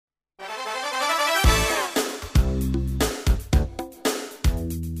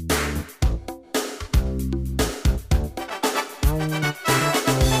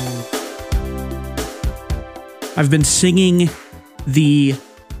I've been singing the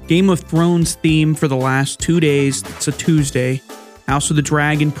Game of Thrones theme for the last 2 days. It's a Tuesday. House of the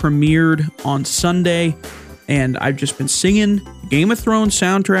Dragon premiered on Sunday, and I've just been singing Game of Thrones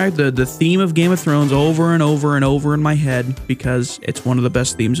soundtrack, the theme of Game of Thrones over and over and over in my head because it's one of the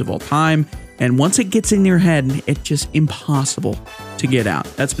best themes of all time. And once it gets in your head, it's just impossible to get out.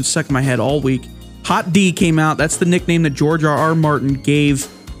 That's been stuck in my head all week. Hot D came out. That's the nickname that George R.R. Martin gave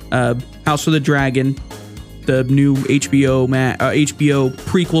House of the Dragon, the new HBO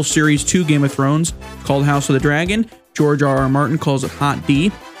prequel series to Game of Thrones called House of the Dragon. George R.R. Martin calls it Hot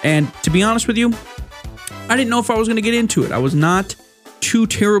D. And to be honest with you, I didn't know if I was going to get into it. I was not too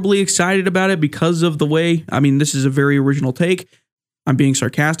terribly excited about it because of the way, this is a very original take. I'm being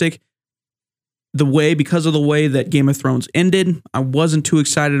sarcastic. Because of the way that Game of Thrones ended, I wasn't too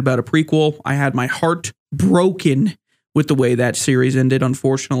excited about a prequel. I had my heart broken with the way that series ended,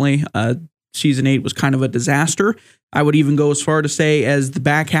 unfortunately. Season 8 was kind of a disaster. I would even go as far to say as the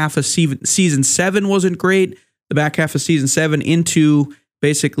back half of season 7 wasn't great. The back half of season 7 into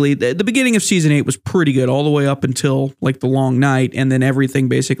basically the beginning of season 8 was pretty good all the way up until like the long night. And then everything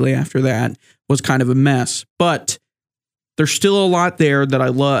basically after that was kind of a mess. But there's still a lot there that I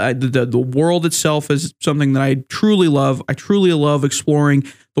love. The world itself is something that I truly love. I truly love exploring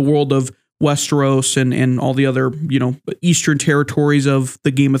the world of Westeros and all the other, eastern territories of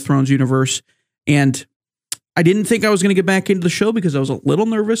the Game of Thrones universe. And I didn't think I was going to get back into the show because I was a little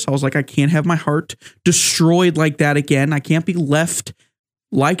nervous. I was like, I can't have my heart destroyed like that again. I can't be left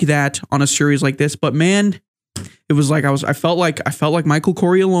like that on a series like this. But man, it was like I felt like Michael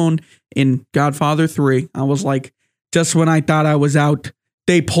Corleone in Godfather 3. I was like, just when I thought I was out,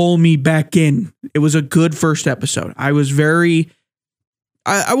 they pull me back in. It was a good first episode. I was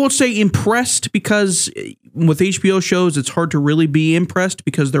I won't say impressed because with HBO shows, it's hard to really be impressed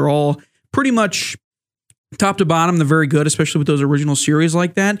because they're all pretty much top to bottom. They're very good, especially with those original series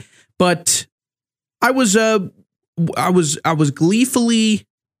like that. But I was gleefully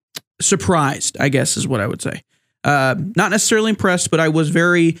surprised, I guess is what I would say. Not necessarily impressed, but I was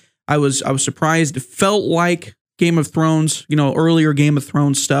surprised. It felt like Game of Thrones, earlier Game of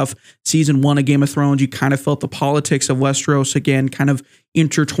Thrones stuff, season 1 of Game of Thrones, you kind of felt the politics of Westeros again, kind of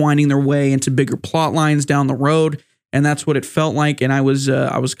intertwining their way into bigger plot lines down the road. And that's what it felt like. And I was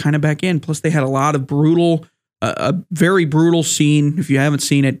kind of back in. Plus they had a lot of a very brutal scene. If you haven't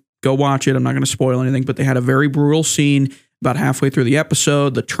seen it, go watch it. I'm not going to spoil anything, but they had a very brutal scene about halfway through the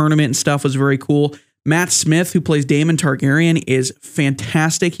episode. The tournament and stuff was very cool. Matt Smith, who plays Daemon Targaryen, is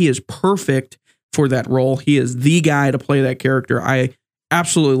fantastic. He is perfect for that role. He is the guy to play that character. I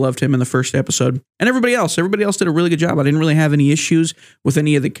absolutely loved him in the first episode. And everybody else did a really good job. I didn't really have any issues with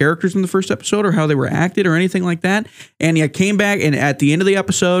any of the characters in the first episode or how they were acted or anything like that. And I came back, and at the end of the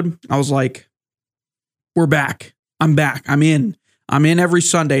episode, I was like, we're back. I'm back. I'm in every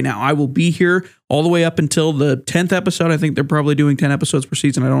Sunday now. I will be here all the way up until the 10th episode. I think they're probably doing 10 episodes per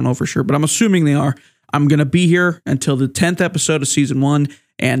season. I don't know for sure, but I'm assuming they are. I'm going to be here until the 10th episode of season 1.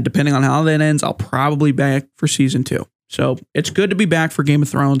 And depending on how that ends, I'll probably be back for season 2. So it's good to be back for Game of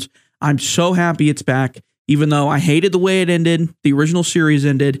Thrones. I'm so happy it's back. Even though I hated the way it ended, the original series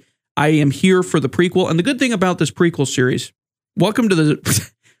ended, I am here for the prequel. And the good thing about this prequel series, welcome to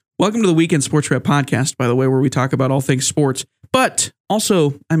the Weekend Sports Rep podcast, by the way, where we talk about all things sports. But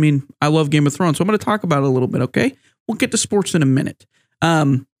also, I love Game of Thrones, so I'm going to talk about it a little bit, okay? We'll get to sports in a minute.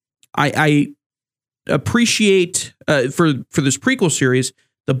 I appreciate, for this prequel series,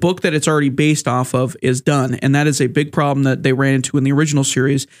 the book that it's already based off of is done. And that is a big problem that they ran into in the original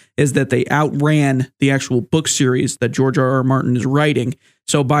series, is that they outran the actual book series that George R.R. Martin is writing.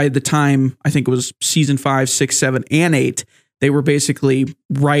 So by the time, I think it was season 5, 6, 7, and 8, they were basically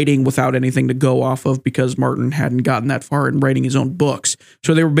writing without anything to go off of because Martin hadn't gotten that far in writing his own books.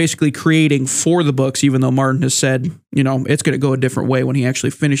 So they were basically creating for the books, even though Martin has said, it's going to go a different way when he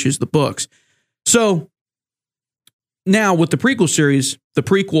actually finishes the books. So now with the prequel series, the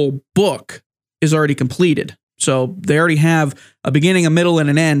prequel book is already completed. So they already have a beginning, a middle,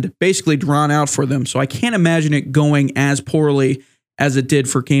 and an end basically drawn out for them. So I can't imagine it going as poorly as it did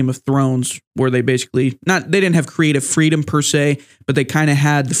for Game of Thrones, where they basically they didn't have creative freedom per se, but they kind of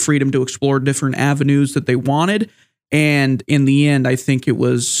had the freedom to explore different avenues that they wanted. And in the end, I think it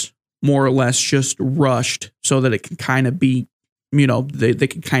was more or less just rushed so that it can kind of be, they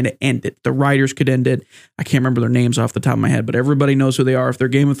could kind of end it. The writers could end it. I can't remember their names off the top of my head, but everybody knows who they are. If they're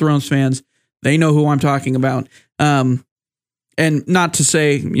Game of Thrones fans, they know who I'm talking about. And not to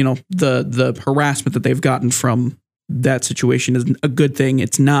say, the harassment that they've gotten from that situation is a good thing.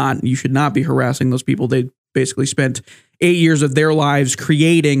 It's not. You should not be harassing those people. They basically spent 8 years of their lives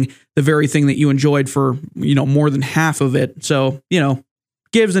creating the very thing that you enjoyed for, more than half of it. So,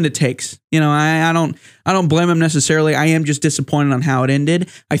 gives and it takes. I don't blame them necessarily. I am just disappointed on how it ended.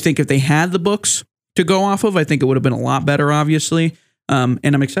 I think if they had the books to go off of, I think it would have been a lot better, obviously. And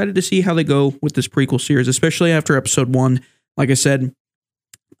I'm excited to see how they go with this prequel series, especially after episode 1. Like I said,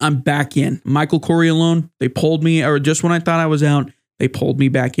 I'm back in. Michael Corleone, they pulled me, or just when I thought I was out, they pulled me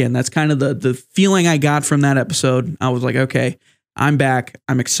back in. That's kind of the feeling I got from that episode. I was like, okay, I'm back.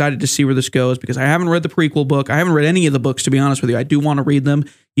 I'm excited to see where this goes because I haven't read the prequel book. I haven't read any of the books, to be honest with you. I do want to read them,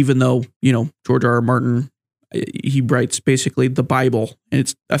 even though, George R. R. Martin, he writes basically the Bible, and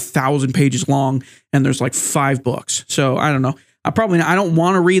it's 1,000 pages long, and there's like 5 books. So I don't know. I don't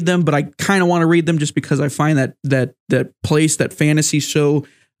want to read them, but I kind of want to read them just because I find that place, that fantasy so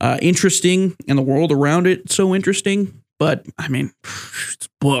interesting, and the world around it so interesting. But I mean, it's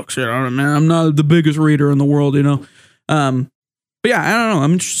books. Man, I'm not the biggest reader in the world, But yeah, I don't know.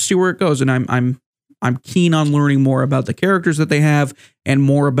 I'm interested to see where it goes, and I'm keen on learning more about the characters that they have and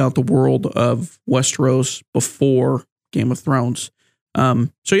more about the world of Westeros before Game of Thrones.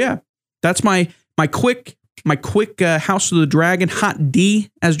 So yeah, that's my quick House of the Dragon hot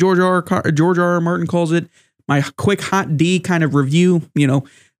D, as George R. R. Martin calls it. My quick hot D kind of review.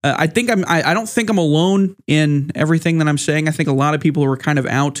 I don't think I'm alone in everything that I'm saying. I think a lot of people were kind of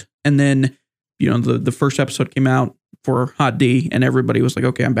out, and then the first episode came out for hot D, and everybody was like,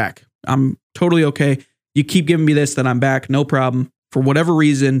 okay, I'm back. I'm totally okay. You keep giving me this, then I'm back. No problem. For whatever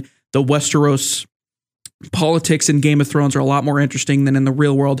reason, the Westeros politics in Game of Thrones are a lot more interesting than in the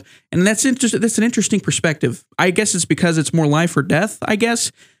real world. And that's an interesting perspective. I guess it's because it's more life or death, I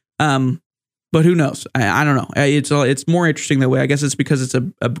guess. But who knows? I don't know. It's more interesting that way. I guess it's because it's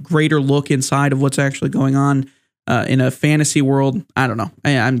a greater look inside of what's actually going on in a fantasy world. I don't know.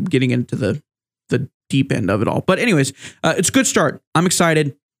 I'm getting into the deep end of it all. But anyways, it's a good start. I'm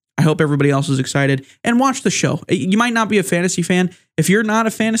excited. I hope everybody else is excited. And watch the show. You might not be a fantasy fan. If you're not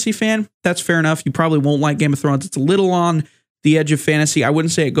a fantasy fan, that's fair enough. You probably won't like Game of Thrones. It's a little on the edge of fantasy. I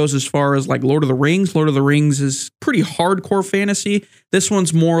wouldn't say it goes as far as like Lord of the Rings. Lord of the Rings is pretty hardcore fantasy. This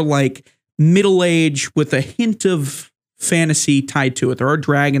one's more like middle age with a hint of fantasy tied to it. There are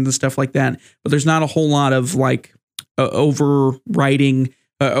dragons and stuff like that, but there's not a whole lot of like overwriting,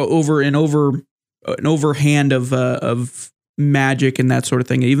 an overhand of magic and that sort of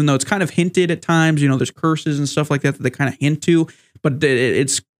thing. Even though it's kind of hinted at times, there's curses and stuff like that they kind of hint to, but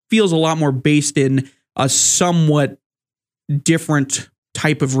it feels a lot more based in a somewhat different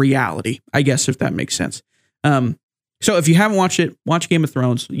type of reality, I guess, if that makes sense. So if you haven't watched it, watch Game of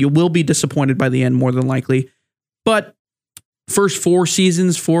Thrones. You will be disappointed by the end, more than likely. But first 4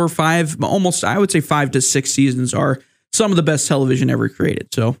 seasons, 4 or 5, almost, I would say 5 to 6 seasons are some of the best television ever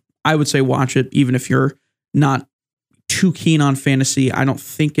created. So I would say watch it, even if you're not too keen on fantasy. I don't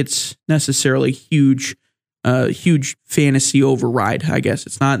think it's necessarily huge fantasy override, I guess.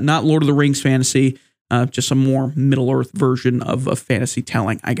 It's not Lord of the Rings fantasy, just a more Middle-earth version of fantasy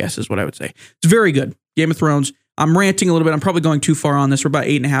telling, I guess is what I would say. It's very good. Game of Thrones. I'm ranting a little bit. I'm probably going too far on this. We're about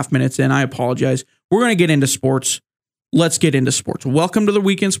 8.5 minutes in. I apologize. We're going to get into sports. Let's get into sports. Welcome to the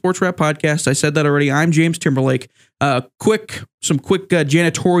Weekend Sports Wrap Podcast. I said that already. I'm James Timberlake. Some quick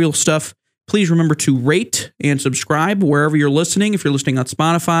janitorial stuff. Please remember to rate and subscribe wherever you're listening. If you're listening on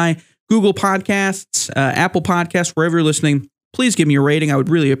Spotify, Google Podcasts, Apple Podcasts, wherever you're listening, please give me a rating. I would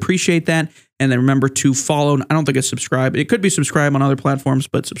really appreciate that. And then remember to follow. I don't think it's subscribe. It could be subscribe on other platforms,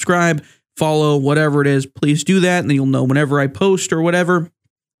 but subscribe, follow, whatever it is, please do that. And then you'll know whenever I post or whatever.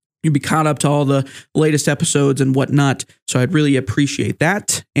 You'll be caught up to all the latest episodes and whatnot. So I'd really appreciate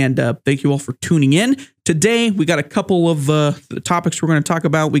that. And thank you all for tuning in. Today, we got a couple of topics we're going to talk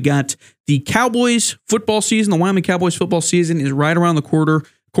about. We got the Cowboys football season. The Wyoming Cowboys football season is right around the corner.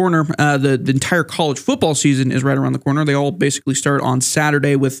 The entire college football season is right around the corner. They all basically start on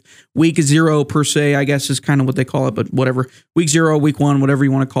Saturday with week 0 per se, I guess is kind of what they call it, but whatever. Week 0, week 1, whatever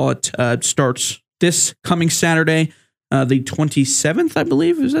you want to call it, starts this coming Saturday. The 27th, I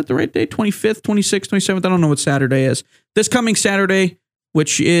believe. Is that the right day? 25th, 26th, 27th? I don't know what Saturday is. This coming Saturday,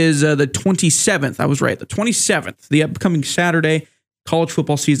 which is the 27th. I was right. The 27th, the upcoming Saturday, college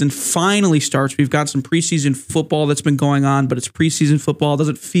football season finally starts. We've got some preseason football that's been going on, but it's preseason football. It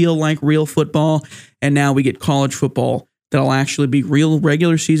doesn't feel like real football. And now we get college football that'll actually be real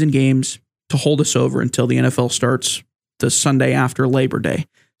regular season games to hold us over until the NFL starts the Sunday after Labor Day.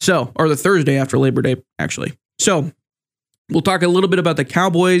 So, or the Thursday after Labor Day, actually. So, we'll talk a little bit about the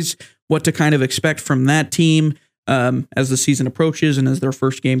Cowboys, what to kind of expect from that team as the season approaches and as their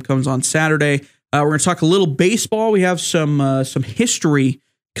first game comes on Saturday. We're going to talk a little baseball. We have some history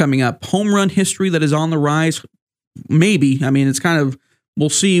coming up. Home run history that is on the rise. Maybe. I mean, it's kind of, we'll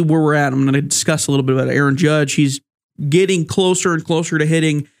see where we're at. I'm going to discuss a little bit about Aaron Judge. He's getting closer and closer to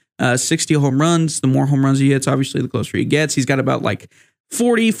hitting 60 home runs. The more home runs he hits, obviously, the closer he gets. He's got about like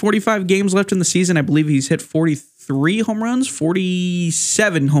 40, 45 games left in the season. I believe he's hit 47 home runs.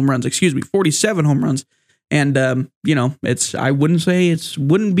 47 home runs. And, I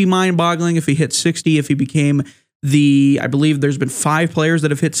wouldn't be mind-boggling if he hit 60, if he became I believe there's been 5 players that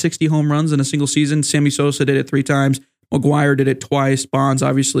have hit 60 home runs in a single season. Sammy Sosa did it 3 times. McGwire did it twice. Bonds,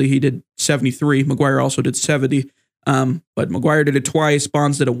 obviously, he did 73. McGwire also did 70. But McGwire did it twice.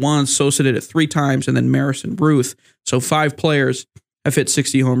 Bonds did it once. Sosa did it 3 times. And then Maris and Ruth. So 5 players have hit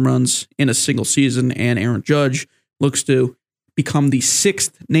 60 home runs in a single season. And Aaron Judge looks to become the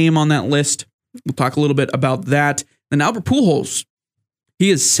 6th name on that list. We'll talk a little bit about that. Then Albert Pujols,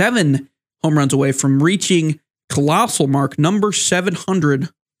 he is 7 home runs away from reaching colossal mark, number 700.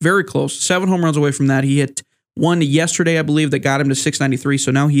 Very close. 7 home runs away from that. He hit one yesterday, I believe, that got him to 693.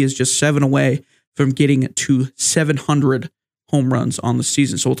 So now he is just 7 away from getting to 700 home runs on the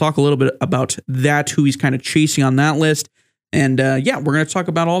season. So we'll talk a little bit about that, who he's kind of chasing on that list. And we're going to talk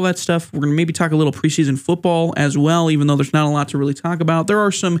about all that stuff. We're going to maybe talk a little preseason football as well, even though there's not a lot to really talk about. There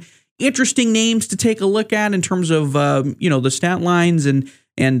are some interesting names to take a look at in terms of, the stat lines and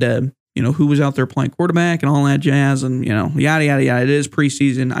who was out there playing quarterback and all that jazz and, yada, yada, yada. It is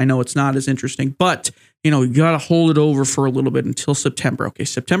preseason. I know it's not as interesting, but, you got to hold it over for a little bit until September. Okay,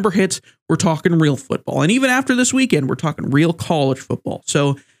 September hits, we're talking real football. And even after this weekend, we're talking real college football.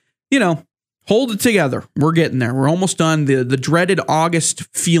 So, hold it together. We're getting there. We're almost done. The dreaded August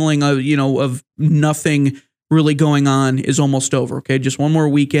feeling of nothing really going on is almost over. Okay, just one more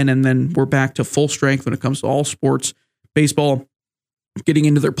weekend, and then we're back to full strength when it comes to all sports. Baseball getting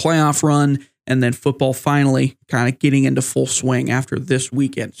into their playoff run, and then football finally kind of getting into full swing after this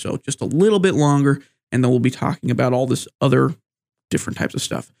weekend. So just a little bit longer, and then we'll be talking about all this other different types of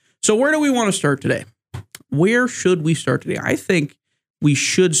stuff. So where do we want to start today? Where should we start today? I think we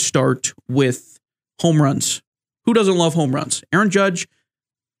should start with home runs. Who doesn't love home runs? Aaron Judge,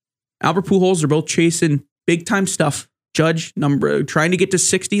 Albert Pujols, they're both chasing big-time stuff. Judge, trying to get to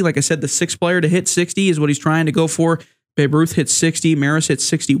 60. Like I said, the 6th player to hit 60 is what he's trying to go for. Babe Ruth hit 60. Maris hit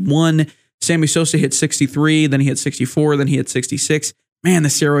 61. Sammy Sosa hit 63. Then he hit 64. Then he hit 66. Man, the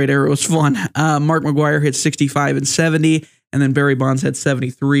steroid era was fun. Mark McGwire hit 65 and 70. And then Barry Bonds had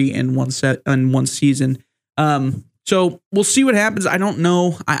 73 in one season. So we'll see what happens. I don't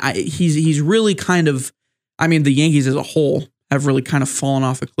know. He's really kind of, the Yankees as a whole have really kind of fallen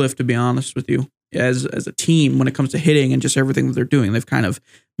off a cliff, to be honest with you, as a team when it comes to hitting and just everything that they're doing. They've kind of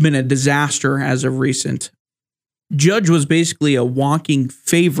been a disaster as of recent. Judge was basically a walking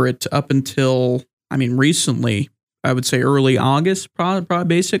favorite up until, recently, I would say early August, probably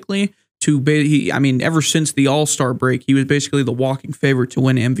basically. Ever since the All-Star break, he was basically the walking favorite to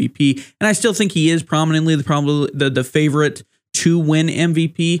win MVP. And I still think he is prominently the favorite to win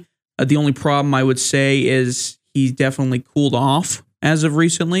MVP. The only problem I would say is he's definitely cooled off as of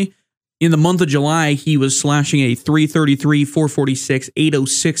recently. In the month of July, he was slashing a 333, 446,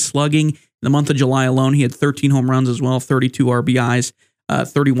 806 slugging. In the month of July alone, he had 13 home runs as well, 32 RBIs,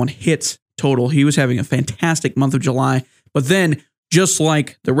 31 hits total. He was having a fantastic month of July. But then, just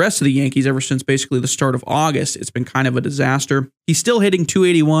like the rest of the Yankees, ever since basically the start of August, it's been kind of a disaster. He's still hitting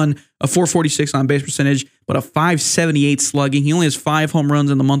 281, a 446 on base percentage, but a 578 slugging. He only has 5 home runs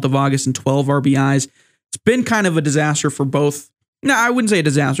in the month of August and 12 RBIs. It's been kind of a disaster for both. No, I wouldn't say a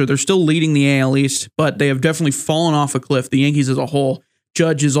disaster. They're still leading the AL East, but they have definitely fallen off a cliff. The Yankees as a whole.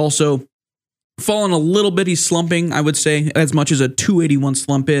 Judge is also fallen a little bit. He's slumping, I would say, as much as a 281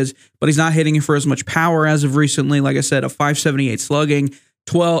 slump is, but he's not hitting it for as much power as of recently. Like I said, a 578 slugging,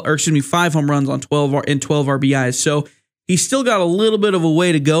 5 home runs on 12 RBIs. So he's still got a little bit of a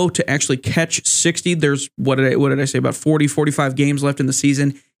way to go to actually catch 60. There's, what did I say, about 40, 45 games left in the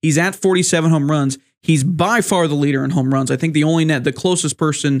season. He's at 47 home runs. He's by far the leader in home runs. I think the closest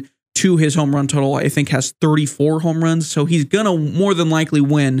person to his home run total, I think, has 34 home runs. So he's going to more than likely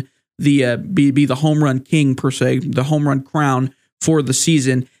win be the home run king, per se, the home run crown for the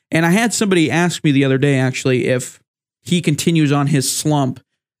season. And I had somebody ask me the other day, actually, if he continues on his slump,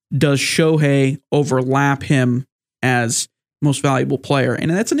 does Shohei overlap him as most valuable player?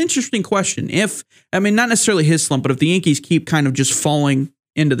 And that's an interesting question. Not necessarily his slump, but if the Yankees keep kind of just falling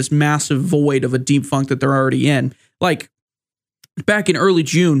into this massive void of a deep funk that they're already in, like back in early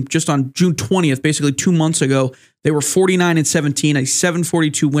June, just on June 20th, basically 2 months ago, they were 49 and 17, a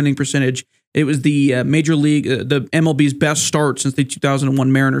 742 winning percentage. It was the Major League, the MLB's best start since the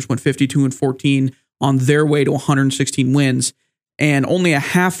 2001 Mariners went 52 and 14 on their way to 116 wins. and only a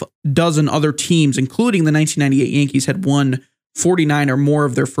half dozen other teams, including the 1998 Yankees, had won 49 or more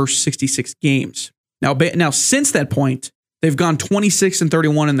of their first 66 games. Now since that point, they've gone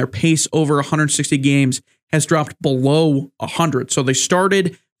 26-31, and their pace over 160 games has dropped below 100. So they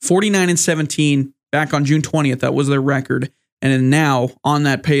started 49-17 back on June 20th. That was their record. And then now on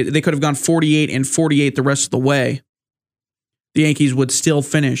that pace, they could have gone 48-48 the rest of the way. The Yankees would still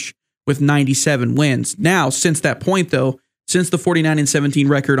finish with 97 wins. Now, since that point, though, since the 49-17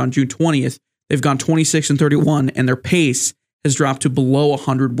 record on June 20th, they've gone 26-31, and their pace has dropped to below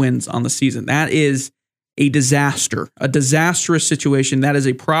 100 wins on the season. That is a disaster, a disastrous situation. That is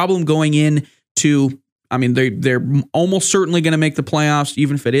a problem going into, I mean, they're almost certainly going to make the playoffs,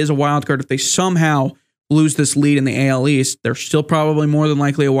 even if it is a wild card. If they somehow lose this lead in the AL East, they're still probably more than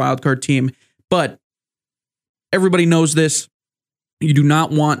likely a wild card team. But everybody knows this. You do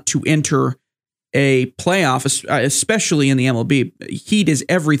not want to enter a playoff, especially in the MLB. Heat is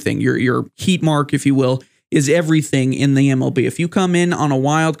everything. Your heat mark, if you will, is everything in the MLB. If you come in on a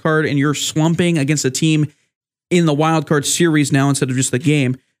wild card and you're slumping against a team in the wild card series now instead of just the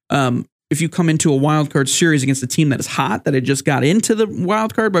game, if you come into a wild card series against a team that is hot, that had just got into the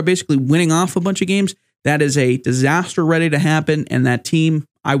wild card by basically winning off a bunch of games, that is a disaster ready to happen. And that team,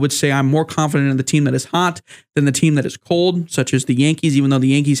 I would say I'm more confident in the team that is hot than the team that is cold, such as the Yankees, even though the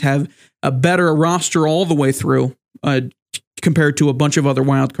Yankees have a better roster all the way through compared to a bunch of other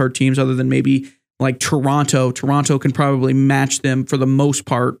wild card teams other than maybe like Toronto. Toronto can probably match them for the most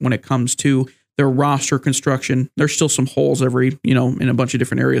part when it comes to their roster construction. There's still some holes in a bunch of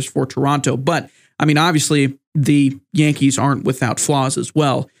different areas for Toronto. But, I mean, obviously, the Yankees aren't without flaws as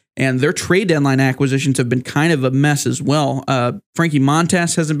well. And their trade deadline acquisitions have been kind of a mess as well. Frankie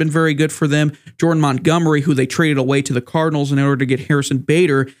Montas hasn't been very good for them. Jordan Montgomery, who they traded away to the Cardinals in order to get Harrison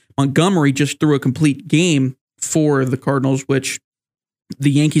Bader, Montgomery just threw a complete game for the Cardinals, which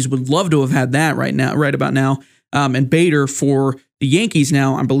the Yankees would love to have had that right about now. And Bader for the Yankees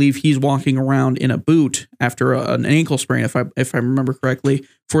now, I believe he's walking around in a boot after an ankle sprain, if I remember correctly,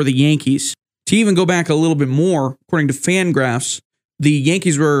 for the Yankees. To even go back a little bit more, according to Fangraphs, the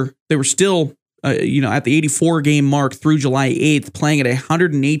Yankees were still at the 84 game mark through July 8th, playing at a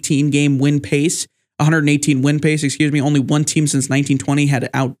 118 win pace. Only one team since 1920 had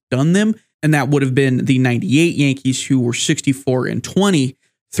outdone them, and that would have been the 98 Yankees, who were 64-20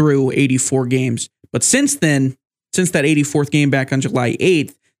 through 84 games. But since then, since that 84th game back on July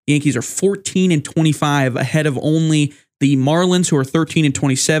 8th, the Yankees are 14-25 ahead of only the Marlins, who are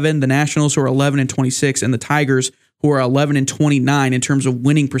 13-27, the Nationals, who are 11-26, and the Tigers, who are 11-29 in terms of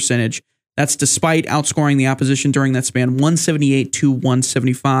winning percentage. That's despite outscoring the opposition during that span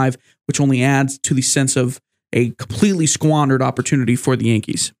 178-175, which only adds to the sense of a completely squandered opportunity for the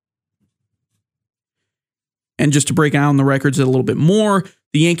Yankees. And just to break down the records a little bit more,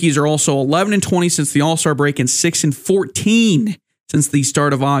 the Yankees are also 11-20 since the All-Star break and 6-14 since the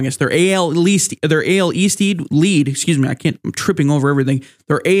start of August. Their AL East lead, I'm tripping over everything.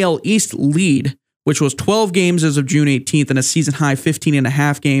 Their AL East lead, which was 12 games as of June 18th and a season high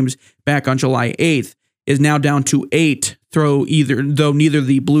 15.5 games back on July 8th, is now down to 8, though neither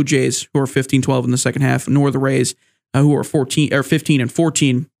the Blue Jays, who are 15-12 in the second half, nor the Rays, who are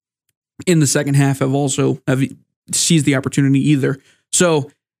 15-14 in the second half, have seized the opportunity either.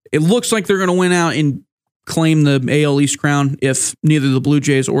 So it looks like they're going to win out and claim the AL East crown if neither the Blue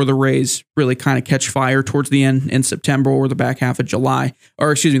Jays or the Rays really kind of catch fire towards the end in September or the back half of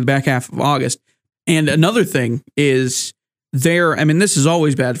the back half of August. And another thing is this is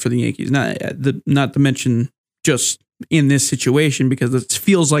always bad for the Yankees, not to mention just in this situation, because it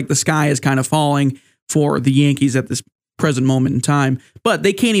feels like the sky is kind of falling for the Yankees at this present moment in time. But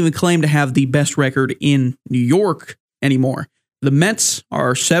they can't even claim to have the best record in New York anymore. The Mets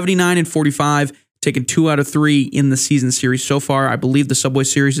are 79-45, taken 2 out of 3 in the season series so far. I believe the Subway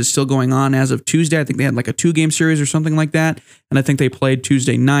Series is still going on as of Tuesday. I think they had like a 2-game series or something like that. And I think they played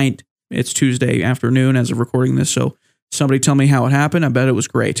Tuesday night. It's Tuesday afternoon as of recording this. So somebody tell me how it happened. I bet it was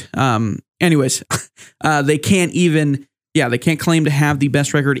great. Anyways, they can't claim to have the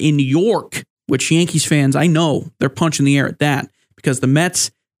best record in New York, which Yankees fans, I know they're punching the air at that, because the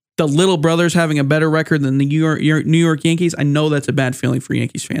Mets, the little brothers, having a better record than the New York Yankees, I know that's a bad feeling for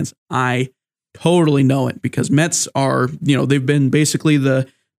Yankees fans. I totally know it, because Mets are, they've been basically the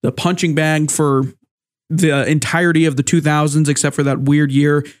punching bag for the entirety of the 2000s, except for that weird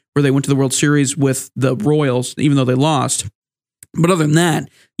year where they went to the World Series with the Royals, even though they lost. But other than that,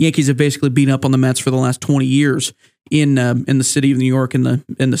 the Yankees have basically beaten up on the Mets for the last 20 years in the city of New York in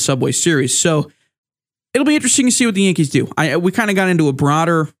the Subway Series. So it'll be interesting to see what the Yankees do. We kind of got into a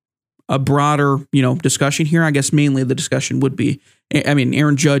broader a broader, discussion here, I guess mainly the discussion would be, I mean,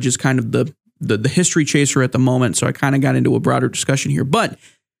 Aaron Judge is kind of the history chaser at the moment, so I kind of got into a broader discussion here. But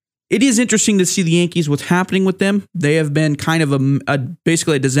it is interesting to see the Yankees, what's happening with them. They have been kind of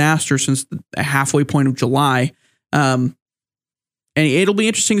basically a disaster since the halfway point of July. And it'll be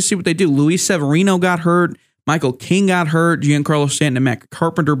interesting to see what they do. Luis Severino got hurt. Michael King got hurt. Giancarlo Stanton and Matt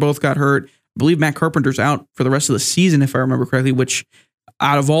Carpenter both got hurt. I believe Matt Carpenter's out for the rest of the season, if I remember correctly, which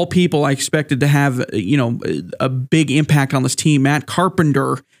out of all people I expected to have, a big impact on this team. Matt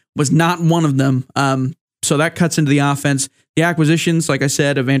Carpenter was not one of them. So that cuts into the offense. The acquisitions, like I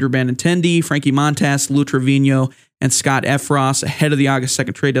said, of Andrew Benintendi, Frankie Montas, Lou Trevino, and Scott Efros ahead of the August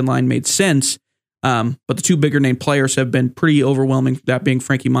 2nd trade deadline made sense. But the two bigger name players have been pretty overwhelming, that being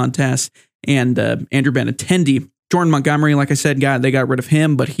Frankie Montas and Andrew Benintendi. Jordan Montgomery, like I said, they got rid of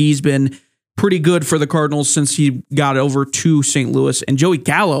him, but he's been pretty good for the Cardinals since he got over to St. Louis. And Joey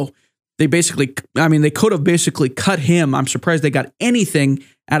Gallo, they could have basically cut him. I'm surprised they got anything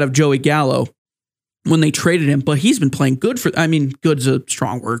out of Joey Gallo when they traded him, but he's been playing good's a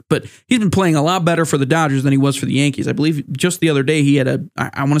strong word, but he's been playing a lot better for the Dodgers than he was for the Yankees. I believe just the other day he had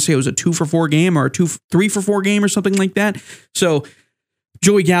I want to say it was a 2-for-4 game or a 3-for-4 game or something like that. So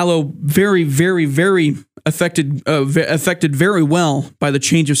Joey Gallo very, very, very affected very well by the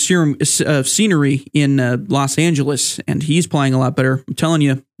change of scenery in Los Angeles, and he's playing a lot better. I'm telling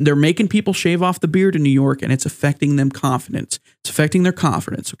you, they're making people shave off the beard in New York, and it's affecting them confidence. It's affecting their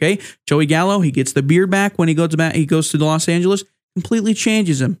confidence. Okay, Joey Gallo, he gets the beard back when he goes back. He goes to Los Angeles, completely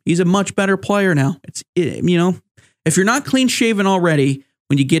changes him. He's a much better player now. If you're not clean shaven already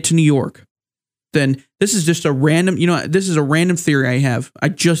when you get to New York, then this is just a random. This is a random theory I have. I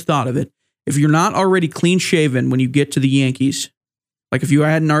just thought of it. If you're not already clean shaven when you get to the Yankees, like if you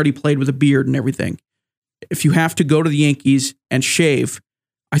hadn't already played with a beard and everything, if you have to go to the Yankees and shave,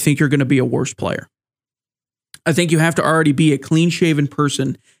 I think you're going to be a worse player. I think you have to already be a clean shaven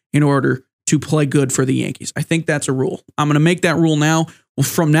person in order to play good for the Yankees. I think that's a rule. I'm going to make that rule now. Well,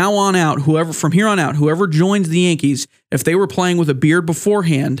 from here on out, whoever joins the Yankees, if they were playing with a beard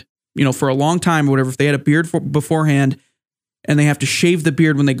beforehand, for a long time or whatever, if they had a beard beforehand, and they have to shave the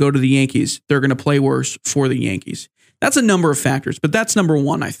beard when they go to the Yankees, they're going to play worse for the Yankees. That's a number of factors, but that's number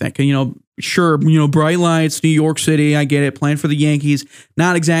one, I think. And, sure, bright lights, New York City, I get it. Playing for the Yankees,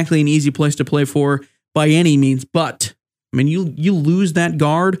 not exactly an easy place to play for by any means, but, you lose that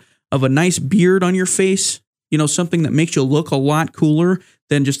guard of a nice beard on your face, something that makes you look a lot cooler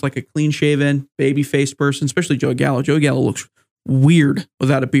than just like a clean-shaven, baby-faced person, especially Joey Gallo. Joey Gallo looks weird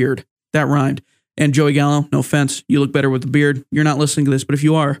without a beard. That rhymed. And Joey Gallo, no offense, you look better with the beard. You're not listening to this, but if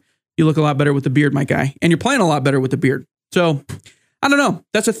you are, you look a lot better with the beard, my guy. And you're playing a lot better with the beard. So, I don't know.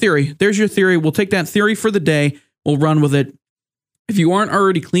 That's a theory. There's your theory. We'll take that theory for the day. We'll run with it. If you aren't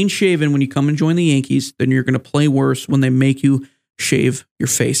already clean-shaven when you come and join the Yankees, then you're going to play worse when they make you shave your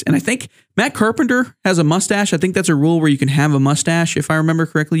face. And I think Matt Carpenter has a mustache. I think that's a rule where you can have a mustache. If I remember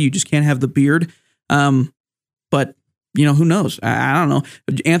correctly, you just can't have the beard. But who knows? I don't know.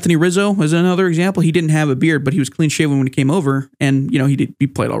 Anthony Rizzo was another example. He didn't have a beard, but he was clean shaven when he came over, and he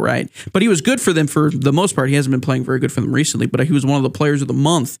played all right. But he was good for them for the most part. He hasn't been playing very good for them recently, but he was one of the players of the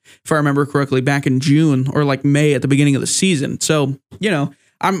month, if I remember correctly, back in June or like May at the beginning of the season. So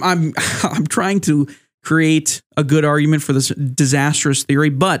I'm trying to create a good argument for this disastrous theory,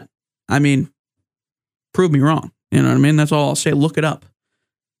 but prove me wrong. You know what I mean? That's all I'll say. Look it up.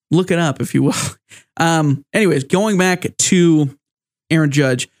 Look it up, if you will. Anyways, going back to Aaron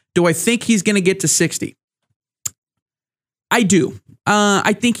Judge, do I think he's going to get to 60? I do.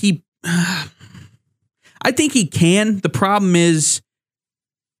 I think he can. The problem is,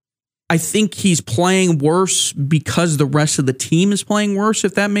 I think he's playing worse because the rest of the team is playing worse,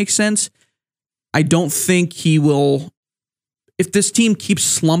 if that makes sense. I don't think he will. If this team keeps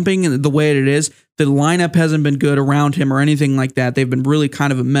slumping the way it is, the lineup hasn't been good around him or anything like that. They've been really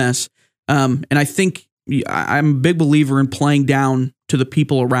kind of a mess. And I think I'm a big believer in playing down to the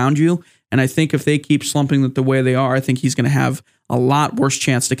people around you. And I think if they keep slumping the way they are, I think he's going to have a lot worse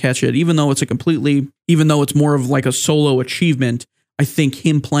chance to catch it. Even though it's more of like a solo achievement, I think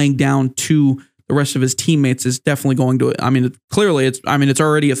him playing down to the rest of his teammates is definitely going to, clearly it's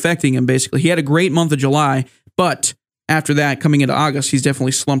already affecting him basically. He had a great month of July, but after that, coming into August, he's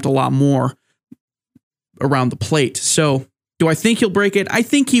definitely slumped a lot more around the plate. So do I think he'll break it? I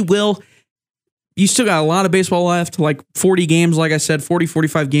think he will. You still got a lot of baseball left, like 40 games, like I said, 40,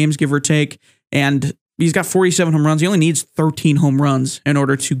 45 games, give or take. And he's got 47 home runs. He only needs 13 home runs in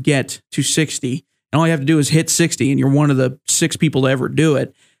order to get to 60. And all you have to do is hit 60, and you're one of the 6 people to ever do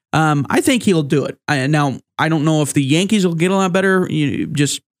it. I think he'll do it. Now, I don't know if the Yankees will get a lot better,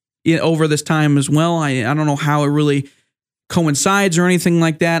 just over this time as well. I don't know how it really coincides or anything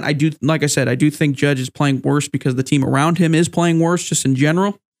like that. Like I said, I do think Judge is playing worse because the team around him is playing worse just in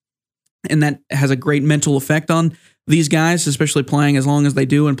general. And that has a great mental effect on these guys, especially playing as long as they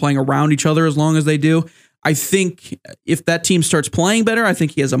do and playing around each other as long as they do. I think if that team starts playing better, I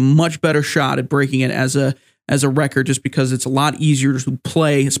think he has a much better shot at breaking it as a record, just because it's a lot easier to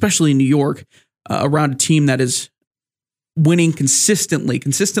play, especially in New York, around a team that is winning consistently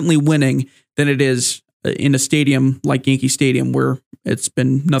winning, than it is in a stadium like Yankee Stadium, where it's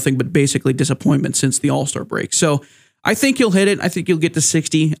been nothing but basically disappointment since the All-Star break. So I think he'll hit it. I think he'll get to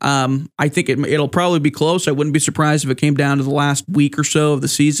 60. I think it'll probably be close. I wouldn't be surprised if it came down to the last week or so of the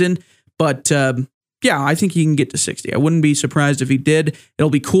season. But yeah, I think he can get to 60. I wouldn't be surprised if he did.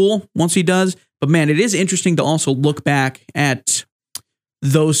 It'll be cool once he does. But man, it is interesting to also look back at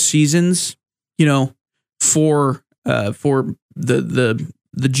those seasons, for the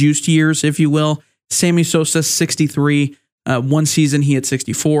juiced years, if you will. Sammy Sosa, 63. One season he had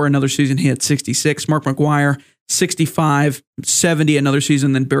 64. Another season he had 66. Mark McGwire, 65, 70 another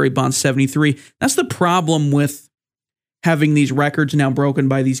season. Then Barry Bonds, 73. That's the problem with having these records now broken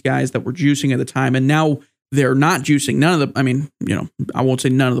by these guys that were juicing at the time, and now they're not juicing. I won't say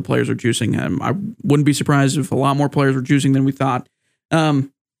none of the players are juicing. I wouldn't be surprised if a lot more players were juicing than we thought.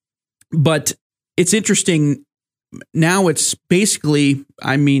 But it's interesting. Now it's basically,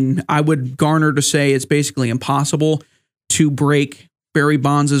 I would garner to say it's basically impossible to break Barry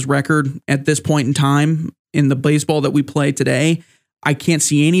Bonds' record at this point in time in the baseball that we play today. I can't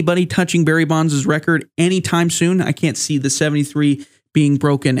see anybody touching Barry Bonds' record anytime soon. I can't see the 73 being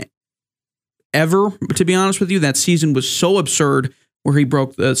broken ever, to be honest with you. That season was so absurd where he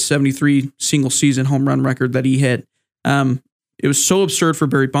broke the 73 single season home run record that he hit. It was so absurd for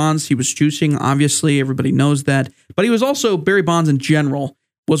Barry Bonds. He was juicing, obviously. Everybody knows that. But he was also, Barry Bonds in general,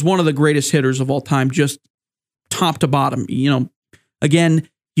 was one of the greatest hitters of all time, just top to bottom. Again,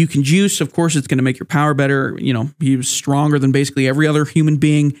 you can juice. Of course, it's going to make your power better. He was stronger than basically every other human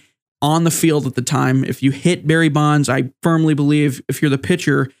being on the field at the time. If you hit Barry Bonds, I firmly believe, if you're the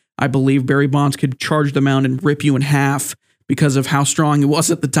pitcher, I believe Barry Bonds could charge the mound and rip you in half because of how strong he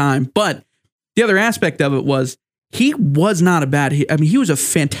was at the time. But the other aspect of it was he was not a bad hit. He was a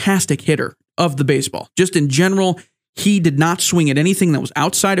fantastic hitter of the baseball. Just in general, he did not swing at anything that was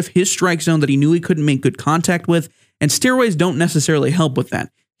outside of his strike zone that he knew he couldn't make good contact with. And steroids don't necessarily help with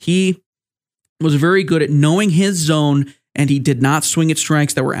that. He was very good at knowing his zone, and he did not swing at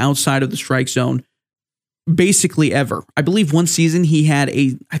strikes that were outside of the strike zone basically ever. I believe one season he had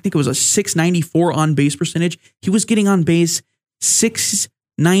I think it was a 694 on base percentage. He was getting on base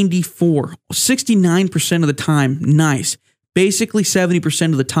 694, 69% of the time. Nice. Basically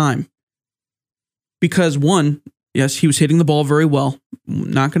 70% of the time. Because one, yes, he was hitting the ball very well.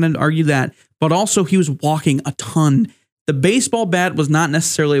 Not going to argue that. But also he was walking a ton. The baseball bat was not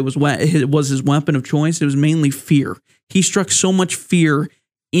necessarily it was his weapon of choice. It was mainly fear. He struck so much fear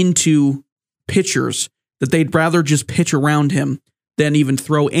into pitchers that they'd rather just pitch around him than even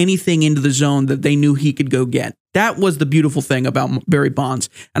throw anything into the zone that they knew he could go get. That was the beautiful thing about Barry Bonds.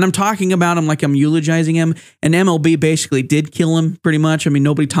 And I'm talking about him like I'm eulogizing him. And MLB basically did kill him pretty much.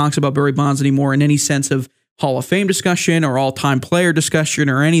 Nobody talks about Barry Bonds anymore in any sense of Hall of Fame discussion or all-time player discussion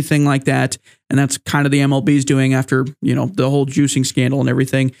or anything like that. And that's kind of the MLB's doing after, the whole juicing scandal and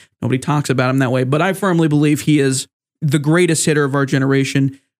everything. Nobody talks about him that way. But I firmly believe he is the greatest hitter of our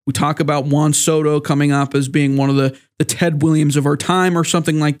generation. We talk about Juan Soto coming up as being one of the Ted Williams of our time or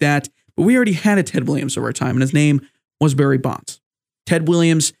something like that. But we already had a Ted Williams of our time, and his name was Barry Bonds. Ted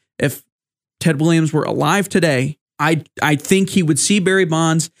Williams, if Ted Williams were alive today, I think he would see Barry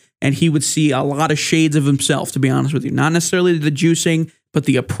Bonds and he would see a lot of shades of himself, to be honest with you. Not necessarily the juicing, but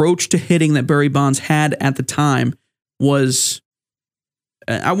the approach to hitting that Barry Bonds had at the time was,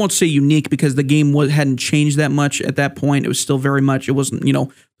 I won't say unique because the game hadn't changed that much at that point. It was still very much, it wasn't,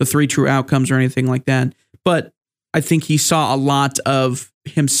 the three true outcomes or anything like that. But I think he saw a lot of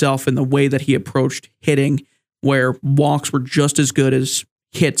himself in the way that he approached hitting, where walks were just as good as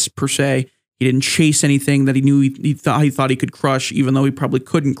hits per se. He didn't chase anything that he knew he thought he could crush, even though he probably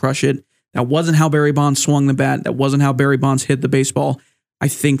couldn't crush it. That wasn't how Barry Bonds swung the bat. That wasn't how Barry Bonds hit the baseball. I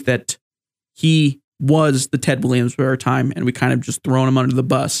think that he was the Ted Williams of our time, and we kind of just thrown him under the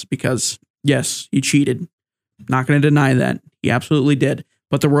bus because, yes, he cheated. Not going to deny that. He absolutely did.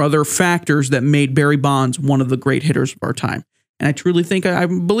 But there were other factors that made Barry Bonds one of the great hitters of our time. And I truly think I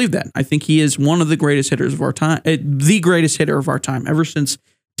believe that. I think he is one of the greatest hitters of our time, the greatest hitter of our time, ever since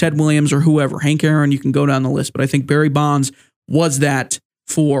Ted Williams or whoever, Hank Aaron, you can go down the list. But I think Barry Bonds was that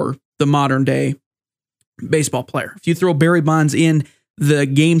for the modern day baseball player. If you throw Barry Bonds in the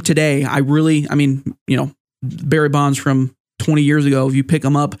game today, Barry Bonds from 20 years ago, if you pick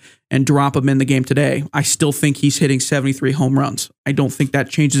him up and drop him in the game today, I still think he's hitting 73 home runs. I don't think that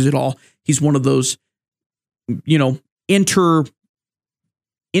changes at all. He's one of those,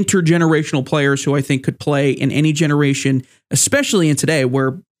 intergenerational players who I think could play in any generation, especially in today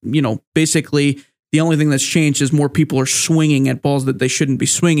where, basically the only thing that's changed is more people are swinging at balls that they shouldn't be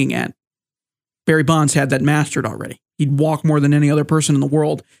swinging at. Barry Bonds had that mastered already. He'd walk more than any other person in the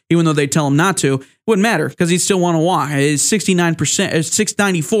world, even though they'd tell him not to. It wouldn't matter because he'd still want to walk. His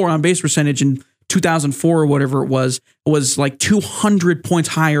 694 on base percentage in 2004 or whatever it was like 200 points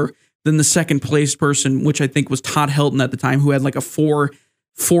higher than the second place person, which I think was Todd Helton at the time, who had like a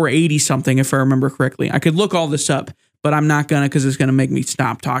 480 something, if I remember correctly. I could look all this up, but I'm not gonna because it's gonna make me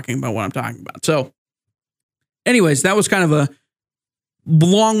stop talking about what I'm talking about. So, anyways, that was kind of a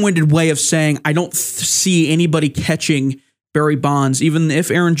long-winded way of saying I don't see anybody catching Barry Bonds. Even if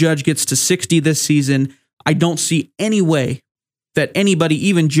Aaron Judge gets to 60 this season, I don't see any way that anybody,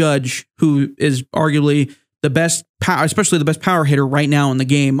 even Judge, who is arguably the best, especially the best power hitter right now in the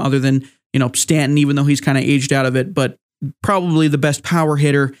game, other than Stanton, even though he's kind of aged out of it, but probably the best power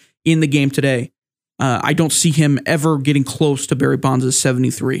hitter in the game today. I don't see him ever getting close to Barry Bonds'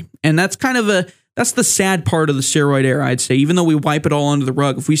 73, and that's that's the sad part of the steroid era, I'd say. Even though we wipe it all under the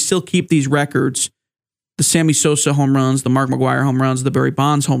rug, if we still keep these records, the Sammy Sosa home runs, the Mark McGwire home runs, the Barry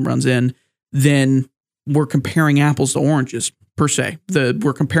Bonds home runs then we're comparing apples to oranges, per se.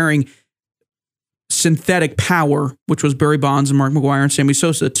 We're comparing synthetic power, which was Barry Bonds and Mark McGwire and Sammy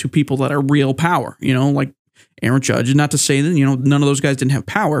Sosa, to people that are real power, like Aaron Judge. Not to say that, none of those guys didn't have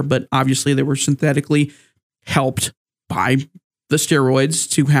power, but obviously they were synthetically helped by the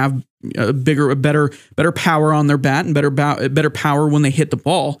steroids to have better power on their bat and better power when they hit the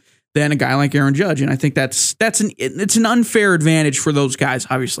ball than a guy like Aaron Judge. And I think it's an unfair advantage for those guys,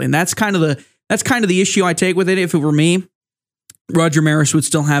 obviously. And that's kind of the issue I take with it. If it were me, Roger Maris would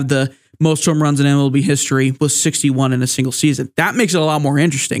still have the most home runs in MLB history with 61 in a single season. That makes it a lot more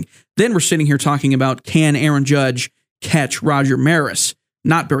interesting. Then we're sitting here talking about, can Aaron Judge catch Roger Maris,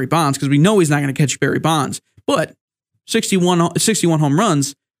 not Barry Bonds, because we know he's not going to catch Barry Bonds. But 61 home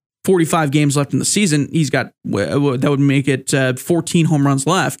runs, 45 games left in the season. He's got, that would make it 14 home runs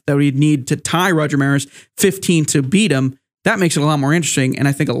left that he'd need to tie Roger Maris, 15 to beat him. That makes it a lot more interesting, and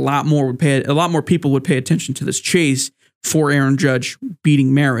I think a lot more people would pay attention to this chase for Aaron Judge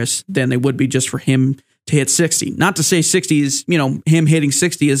beating Maris than they would be just for him to hit 60. Not to say 60 is, him hitting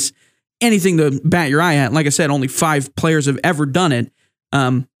 60 is anything to bat your eye at. Like I said, only 5 players have ever done it.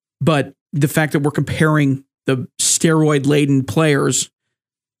 But the fact that we're comparing the steroid-laden players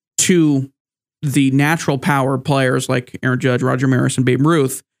to the natural power players like Aaron Judge, Roger Maris, and Babe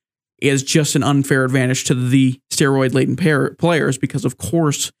Ruth is just an unfair advantage to the steroid-laden players because, of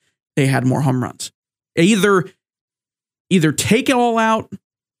course, they had more home runs. Either take it all out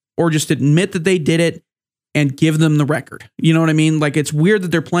or just admit that they did it and give them the record. You know what I mean? Like, it's weird that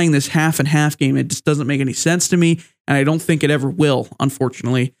they're playing this half and half game. It just doesn't make any sense to me, and I don't think it ever will,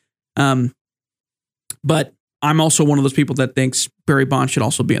 unfortunately. But I'm also one of those people that thinks Barry Bonds should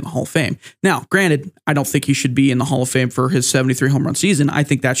also be in the Hall of Fame. Now, granted, I don't think he should be in the Hall of Fame for his 73 home run season. I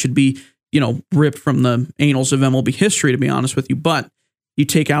think that should be, ripped from the annals of MLB history, to be honest with you. But you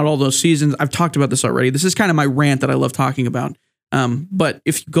take out all those seasons. I've talked about this already. This is kind of my rant that I love talking about. But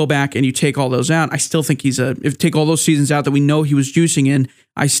if you go back and you take all those out, I still think if you take all those seasons out that we know he was juicing in,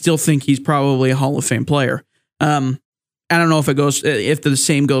 I still think he's probably a Hall of Fame player. I don't know if the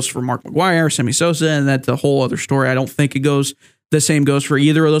same goes for Mark McGwire, Sammy Sosa, and that's a whole other story. I don't think the same goes for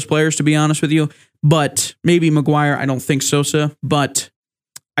either of those players, to be honest with you. But maybe McGwire, I don't think Sosa, but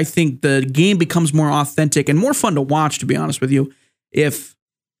I think the game becomes more authentic and more fun to watch, to be honest with you, if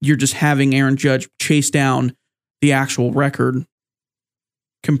you're just having Aaron Judge chase down the actual record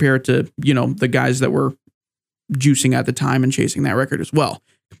compared to, the guys that were juicing at the time and chasing that record as well.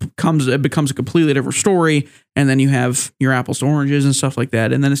 It becomes a completely different story, and then you have your apples to oranges and stuff like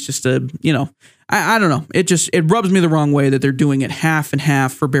that, and then it's just I don't know. It rubs me the wrong way that they're doing it half and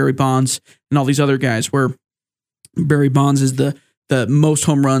half for Barry Bonds and all these other guys, where Barry Bonds is the most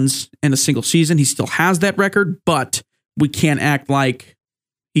home runs in a single season. He still has that record, but we can't act like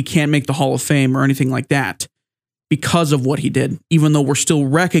he can't make the Hall of Fame or anything like that because of what he did, even though we're still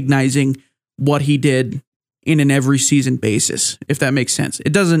recognizing what he did in an every season basis, if that makes sense.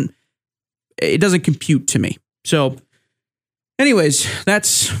 It doesn't compute to me. So anyways,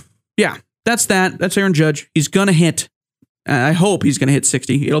 that's that. That's Aaron Judge. He's going to hit, I hope he's going to hit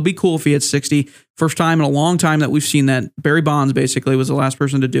 60. It'll be cool if he hits 60. First time in a long time that we've seen that. Barry Bonds basically was the last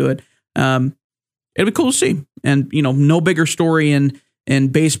person to do it. It'll be cool to see. And, no bigger story in in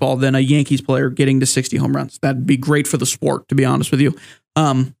baseball than a Yankees player getting to 60 home runs. That'd be great for the sport, to be honest with you,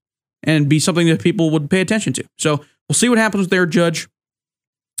 and be something that people would pay attention to. So we'll see what happens there, Judge.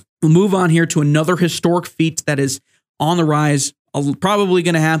 We'll move on here to another historic feat that is on the rise, probably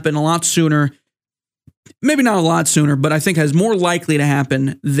going to happen a lot sooner. Maybe not a lot sooner, but I think has more likely to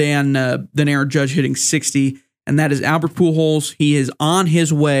happen than Aaron Judge hitting 60, and that is Albert Pujols. He is on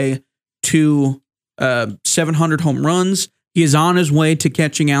his way to 700 home runs. He is on his way to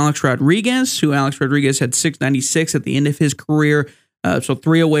catching Alex Rodriguez, who Alex Rodriguez had 696 at the end of his career. So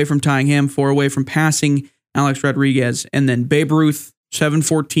 3 away from tying him, 4 away from passing Alex Rodriguez. And then Babe Ruth,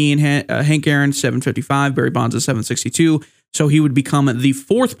 714, Hank Aaron, 755, Barry Bonds at 762. So he would become the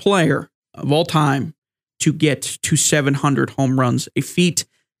 4th player of all time to get to 700 home runs, a feat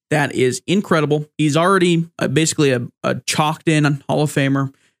that is incredible. He's already basically a chalked-in Hall of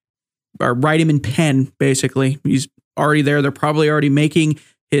Famer. Write him in pen, basically. He's already there. They're probably already making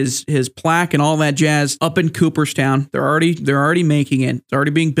his plaque and all that jazz up in Cooperstown. They're already making it. It's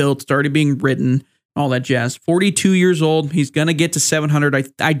already being built. It's already being written. All that jazz. 42 years old. He's gonna get to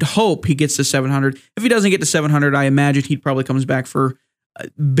 700. I hope he gets to 700. If he doesn't get to 700, I imagine he probably comes back for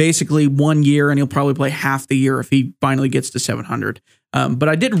basically 1 year, and he'll probably play half the year if he finally gets to 700. But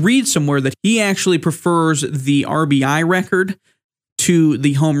I did read somewhere that he actually prefers the RBI record to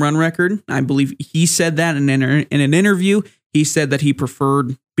the home run record. I believe he said that in an interview. He said that he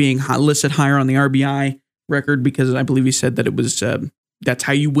preferred being listed higher on the RBI record because I believe he said that it was that's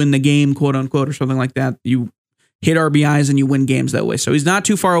how you win the game, quote unquote, or something like that. You hit RBIs and you win games that way. So he's not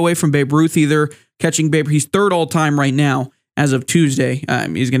too far away from Babe Ruth either. Catching Babe, he's 3rd all time right now as of Tuesday.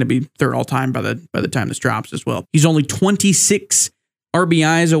 He's going to be 3rd all time by the time this drops as well. He's only 26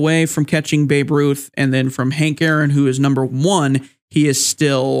 RBIs away from catching Babe Ruth, and then from Hank Aaron, who is number 1, he is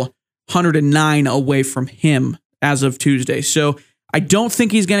still 109 away from him as of Tuesday. So I don't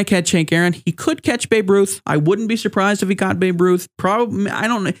think he's going to catch Hank Aaron. He could catch Babe Ruth. I wouldn't be surprised if he caught Babe Ruth. Probably, I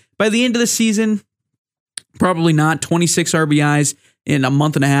don't know. By the end of the season, probably not. 26 RBIs in a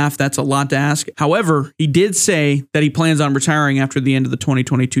month and a half. That's a lot to ask. However, he did say that he plans on retiring after the end of the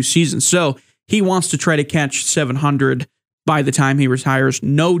 2022 season. So he wants to try to catch 700 by the time he retires.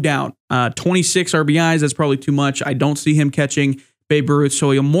 No doubt. 26 RBIs, that's probably too much. I don't see him catching Babe Ruth.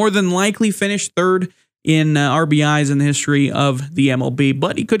 So he'll more than likely finish 3rd in RBIs in the history of the MLB,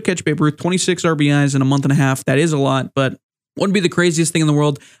 but he could catch Babe Ruth. 26 RBIs in a month and a half. That is a lot, but wouldn't be the craziest thing in the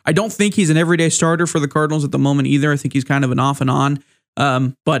world. I don't think he's an everyday starter for the Cardinals at the moment either. I think he's kind of an off and on.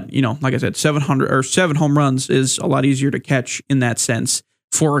 But, like I said, 700 or 7 home runs is a lot easier to catch in that sense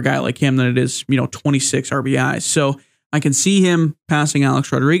for a guy like him than it is, 26 RBIs. So I can see him passing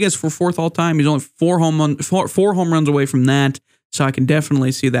Alex Rodriguez for 4th all time. He's only 4 home runs away from that. So I can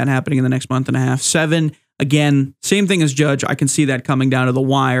definitely see that happening in the next month and a half. 7, again, same thing as Judge. I can see that coming down to the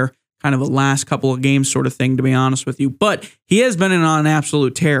wire, kind of a last couple of games sort of thing, to be honest with you. But he has been on an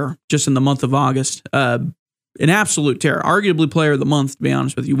absolute tear just in the month of August. An absolute tear. Arguably player of the month, to be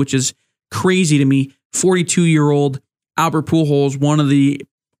honest with you, which is crazy to me. 42-year-old Albert Pujols, one of the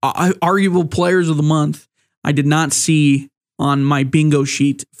arguable players of the month. I did not see on my bingo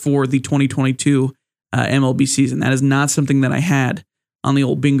sheet for the 2022 MLB season. That is not something that I had on the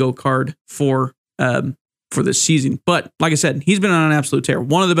old bingo card for this season. But like I said, he's been on an absolute tear.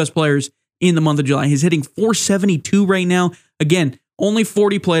 One of the best players in the month of July. He's hitting 472 right now. Again, only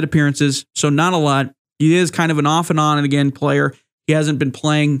 40 plate appearances, so not a lot. He is kind of an off and on and again player. He hasn't been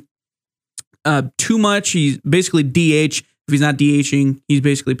playing too much. He's basically DH. If he's not DHing, he's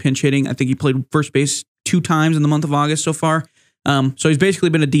basically pinch hitting. I think he played first base 2 times in the month of August so far. So he's basically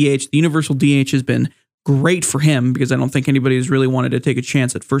been a DH. The universal DH has been great for him because I don't think anybody has really wanted to take a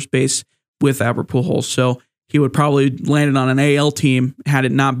chance at first base with Albert Pujols. So he would probably landed on an AL team had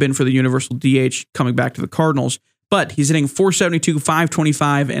it not been for the universal DH coming back to the Cardinals. But he's hitting 472,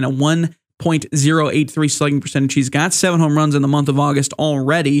 525, and a 1.083 slugging percentage. He's got 7 home runs in the month of August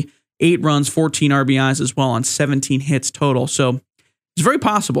already, 8 runs, 14 RBIs as well on 17 hits total. So it's very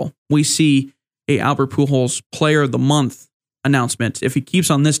possible we see a Albert Pujols Player of the Month announcement. If he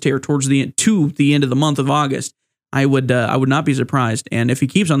keeps on this tear towards the end of the month of August, I would not be surprised. And if he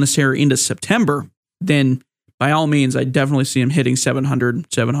keeps on this tear into September, then by all means, I definitely see him hitting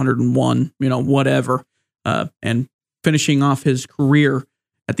 700, 701, whatever, and finishing off his career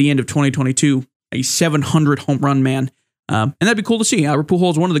at the end of 2022, a 700 home run man. And that'd be cool to see. Albert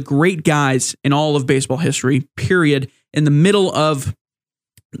Pujols, one of the great guys in all of baseball history, period, in the middle of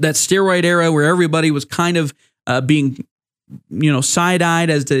that steroid era where everybody was kind of being side-eyed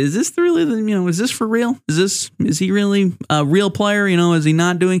as to, is this really, is this for real? Is he really a real player? Is he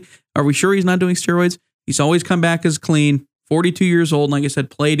not doing, are we sure he's not doing steroids? He's always come back as clean, 42 years old. Like I said,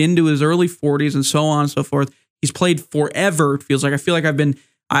 played into his early 40s and so on and so forth. He's played forever. It feels like. I feel like I've been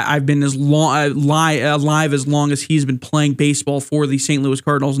as long alive as long as he's been playing baseball for the St. Louis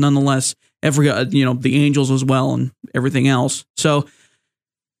Cardinals. Nonetheless, the Angels as well and everything else. So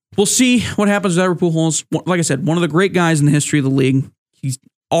we'll see what happens with Albert Pujols. Like I said, one of the great guys in the history of the league. He's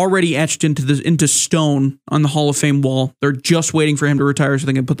already etched into stone on the Hall of Fame wall. They're just waiting for him to retire so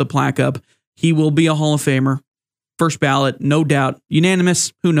they can put the plaque up. He will be a Hall of Famer. First ballot, no doubt.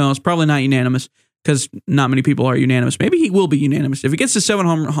 Unanimous? Who knows? Probably not unanimous because not many people are unanimous. Maybe he will be unanimous. If he gets to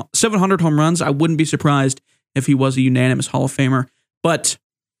 700 home runs, I wouldn't be surprised if he was a unanimous Hall of Famer. But,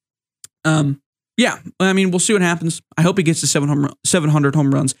 yeah, I mean, we'll see what happens. I hope he gets to 700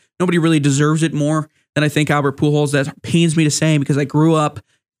 home runs. Nobody really deserves it more than I think Albert Pujols. That pains me to say because I grew up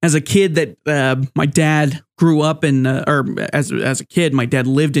as a kid that my dad grew up in, as a kid, my dad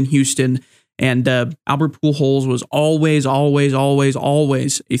lived in Houston. And Albert Pujols was always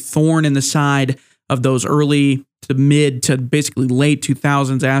a thorn in the side of those early to mid to basically late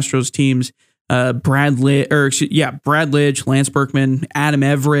 2000s Astros teams. Brad Lidge, Lance Berkman, Adam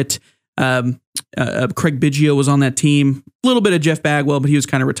Everett, Craig Biggio was on that team. A little bit of Jeff Bagwell, but he was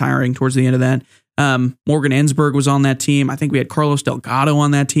kind of retiring towards the end of that. Morgan Ensberg was on that team. I think we had Carlos Delgado on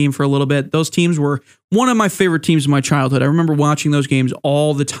that team for a little bit. Those teams were one of my favorite teams in my childhood. I remember watching those games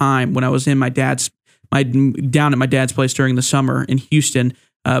all the time when I was in down at my dad's place during the summer in Houston,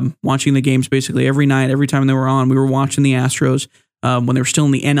 watching the games basically every night, every time they were on. We were watching the Astros when they were still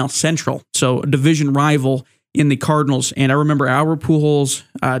in the NL Central, so a division rival in the Cardinals. And I remember Albert Pujols,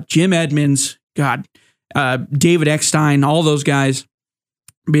 Jim Edmonds, David Eckstein, all those guys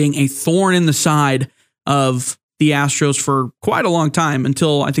being a thorn in the side of the Astros for quite a long time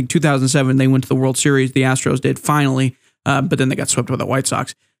until I think 2007 they went to the World Series. The Astros did finally, but then they got swept by the White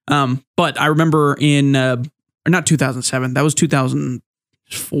Sox. But I remember not 2007, that was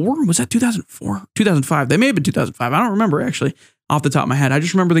 2004. Was that 2004? 2005. They may have been 2005. I don't remember actually off the top of my head. I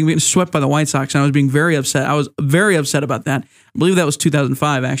just remember them getting swept by the White Sox and I was being very upset. I was very upset about that. I believe that was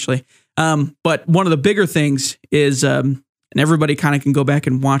 2005 actually. But one of the bigger things is, and everybody kind of can go back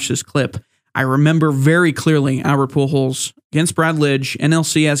and watch this clip. I remember very clearly Albert Pujols against Brad Lidge,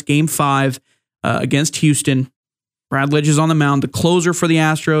 NLCS Game 5 against Houston. Brad Lidge is on the mound, the closer for the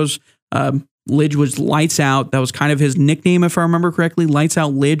Astros. Lidge was lights out. That was kind of his nickname, if I remember correctly, lights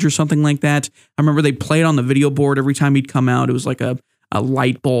out Lidge or something like that. I remember they played on the video board every time he'd come out. It was like a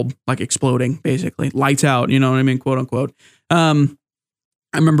light bulb, like exploding, basically. Lights out, you know what I mean, quote unquote. I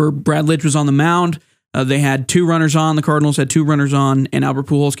remember Brad Lidge was on the mound. They had two runners on. The Cardinals had two runners on, and Albert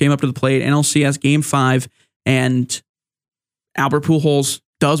Pujols came up to the plate. NLCS Game 5, and Albert Pujols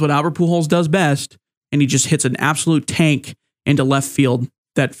does what Albert Pujols does best, and he just hits an absolute tank into left field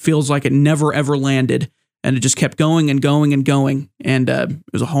that feels like it never, ever landed, and it just kept going and going and going, and it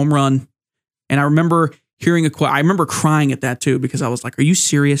was a home run. And I remember hearing I remember crying at that too, because I was like, are you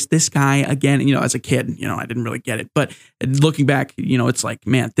serious? This guy again, as a kid, I didn't really get it. But looking back, it's like,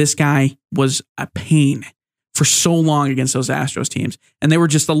 man, this guy was a pain for so long against those Astros teams. And they were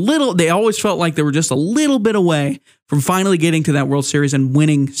just they always felt like they were just a little bit away from finally getting to that World Series and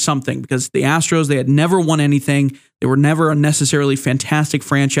winning something, because the Astros, they had never won anything. They were never a necessarily fantastic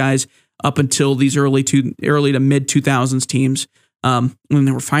franchise up until these early to mid 2000s teams. When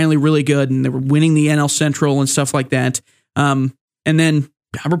they were finally really good and they were winning the NL Central and stuff like that. And then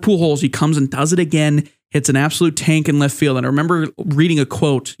Albert Pujols, he comes and does it again, hits an absolute tank in left field. And I remember reading a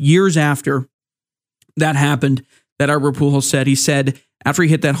quote years after that happened that Albert Pujols said. He said after he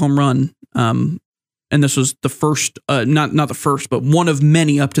hit that home run, and this was the first, not the first, but one of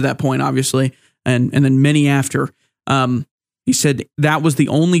many up to that point, obviously, and then many after. He said that was the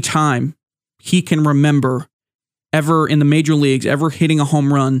only time he can remember ever in the major leagues, ever hitting a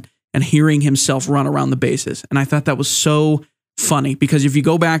home run and hearing himself run around the bases. And I thought that was so funny, because if you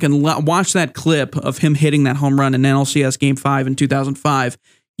go back and watch that clip of him hitting that home run in NLCS Game 5 in 2005,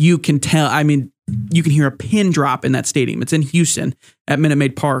 you can tell, you can hear a pin drop in that stadium. It's in Houston at Minute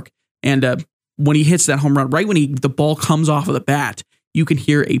Maid Park. And when he hits that home run, right when the ball comes off of the bat, you can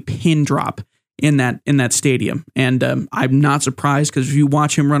hear a pin drop in that stadium. And I'm not surprised, because if you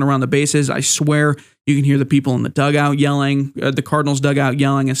watch him run around the bases, I swear you can hear the people in the dugout yelling, the Cardinals dugout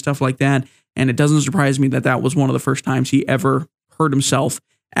yelling and stuff like that. And it doesn't surprise me that was one of the first times he ever heard himself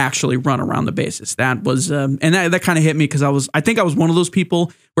actually run around the bases. That was, and that kind of hit me, because I think I was one of those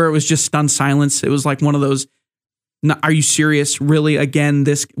people where it was just stunned silence. It was like one of those, are you serious? Really? Again,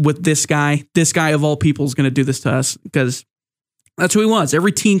 this guy of all people is going to do this to us? Because that's who he was.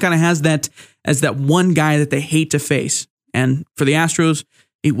 Every team kind of has that as that one guy that they hate to face. And for the Astros,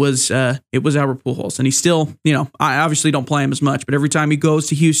 it was Albert Pujols. And he still, I obviously don't play him as much, but every time he goes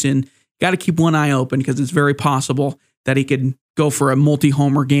to Houston, got to keep one eye open because it's very possible that he could go for a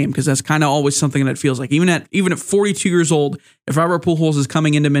multi-homer game, because that's kind of always something that feels like, even at 42 years old, if Albert Pujols is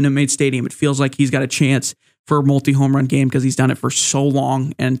coming into Minute Maid Stadium, it feels like he's got a chance for a multi-home run game because he's done it for so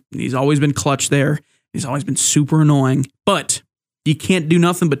long, and he's always been clutch there. He's always been super annoying, but you can't do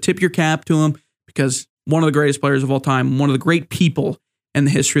nothing but tip your cap to him because one of the greatest players of all time, one of the great people in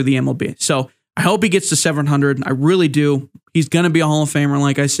the history of the MLB. So I hope he gets to 700. I really do. He's going to be a Hall of Famer,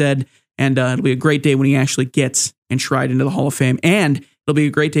 like I said, and it'll be a great day when he actually gets enshrined into the Hall of Fame, and it'll be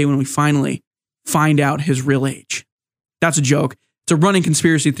a great day when we finally find out his real age. That's a joke. It's a running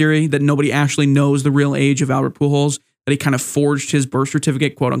conspiracy theory that nobody actually knows the real age of Albert Pujols, that he kind of forged his birth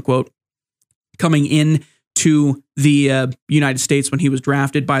certificate, quote unquote, coming in to the United States when he was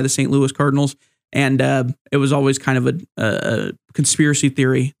drafted by the St. Louis Cardinals. And it was always kind of a conspiracy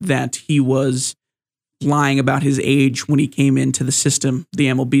theory that he was lying about his age when he came into the system, the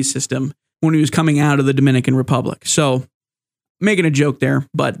MLB system, when he was coming out of the Dominican Republic. So making a joke there,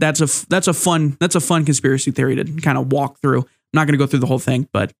 but that's a fun conspiracy theory to kind of walk through. I'm not going to go through the whole thing,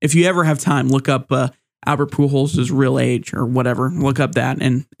 but if you ever have time, look up Albert Pujols' real age or whatever. Look up that,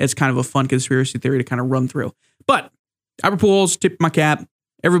 and it's kind of a fun conspiracy theory to kind of run through. But Albert Pujols, tip my cap.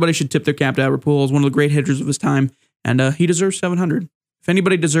 Everybody should tip their cap to Albert Pujols, one of the great hitters of his time, and he deserves 700. If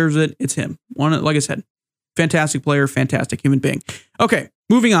anybody deserves it, it's him. Like I said, fantastic player, fantastic human being. Okay,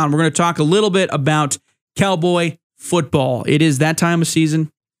 moving on. We're going to talk a little bit about Cowboy football. It is that time of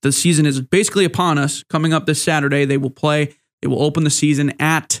season. The season is basically upon us. Coming up this Saturday, they will open the season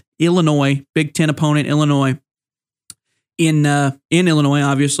at Illinois, Big Ten opponent Illinois, in Illinois,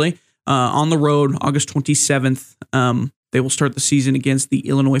 obviously, on the road, August 27th. They will start the season against the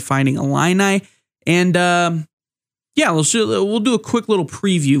Illinois Fighting Illini. And we'll do a quick little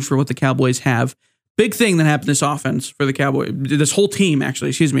preview for what the Cowboys have. Big thing that happened this offense for the Cowboys, this whole team,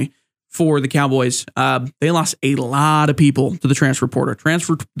 actually, for the Cowboys. They lost a lot of people to the transfer portal.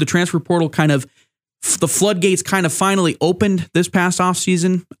 The transfer portal the floodgates kind of finally opened this past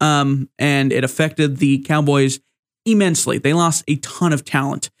offseason, and it affected the Cowboys immensely. They lost a ton of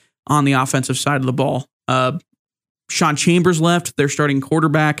talent on the offensive side of the ball. Sean Chambers left, their starting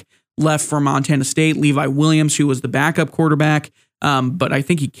quarterback, left for Montana State. Levi Williams, who was the backup quarterback, but I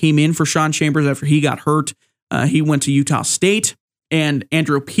think he came in for Sean Chambers after he got hurt. He went to Utah State, and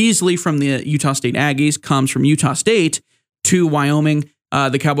Andrew Peasley from the Utah State Aggies comes from Utah State to Wyoming.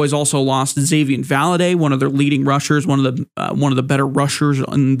 The Cowboys also lost Xavier Valladay, one of their leading rushers, one of the better rushers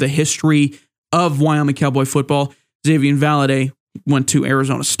in the history of Wyoming Cowboy football. Xavier Valladay went to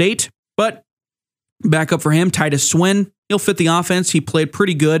Arizona State, but back up for him, Titus Swin. He'll fit the offense. He played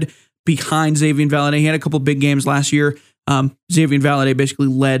pretty good behind Xavier Valladay. He had a couple big games last year. Xavier Valladay basically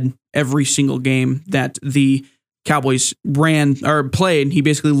led every single game that the Cowboys ran or played. He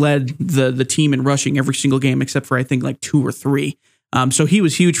basically led the team in rushing every single game except for, I think, like 2 or 3. So he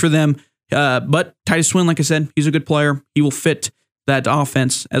was huge for them. But Titus Swin, like I said, he's a good player. He will fit that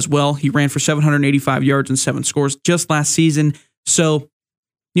offense as well. He ran for 785 yards and 7 scores just last season. So,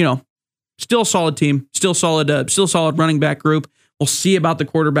 still a solid team, still solid running back group. We'll see about the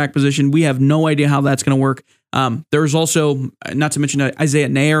quarterback position. We have no idea how that's going to work. There's also, not to mention Isaiah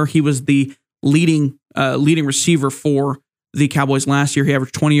Nair. He was the leading receiver for the Cowboys last year. He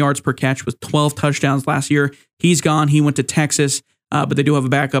averaged 20 yards per catch with 12 touchdowns last year. He's gone. He went to Texas, but they do have a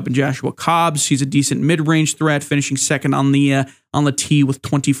backup in Joshua Cobbs. He's a decent mid-range threat, finishing second on the tee with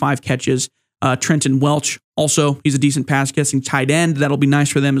 25 catches. Trenton Welch, also, he's a decent pass-catching tight end. That'll be nice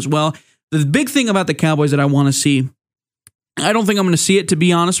for them as well. The big thing about the Cowboys that I want to see, I don't think I'm going to see it, to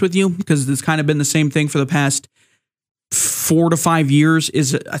be honest with you, because it's kind of been the same thing for the past 4 to 5 years,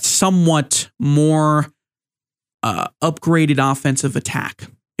 is a somewhat more upgraded offensive attack,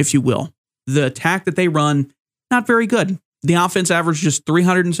 if you will. The attack that they run, not very good. The offense averaged just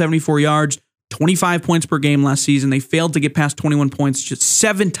 374 yards, 25 points per game last season. They failed to get past 21 points just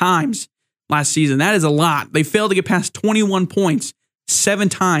 7 times last season. That is a lot. They failed to get past 21 points 7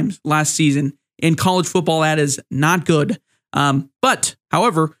 times last season. In college football, that is not good. But,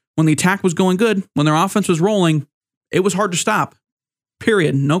 however, when the attack was going good, when their offense was rolling, it was hard to stop.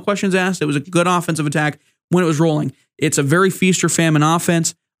 Period. No questions asked. It was a good offensive attack when it was rolling. It's a very feast or famine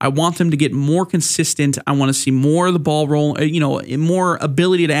offense. I want them to get more consistent. I want to see more of the ball roll, more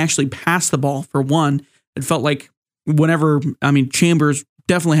ability to actually pass the ball, for one. It felt like Chambers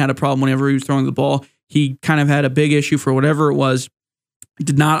definitely had a problem whenever he was throwing the ball. He kind of had a big issue for whatever it was.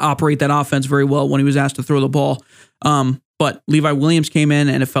 Did not operate that offense very well when he was asked to throw the ball. But Levi Williams came in,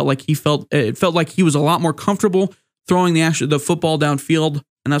 and it felt like he was a lot more comfortable throwing the football downfield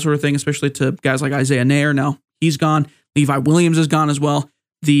and that sort of thing, especially to guys like Isaiah Nair. Now he's gone. Levi Williams is gone as well.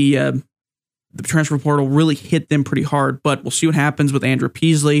 The transfer portal really hit them pretty hard, but we'll see what happens with Andrew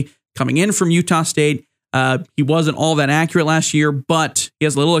Peasley coming in from Utah State. He wasn't all that accurate last year, but he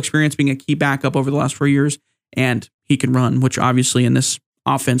has a little experience being a key backup over the last 4 years, and he can run, which obviously in this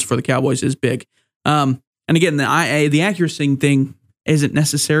offense for the Cowboys is big. And again, the accuracy thing isn't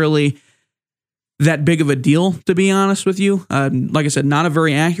necessarily that big of a deal, to be honest with you. Like I said, not a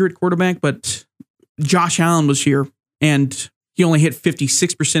very accurate quarterback, but Josh Allen was here, and he only hit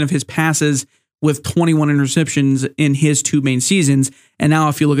 56% of his passes with 21 interceptions in his 2 main seasons. And now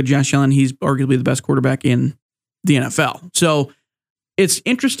if you look at Josh Allen, he's arguably the best quarterback in the NFL. So it's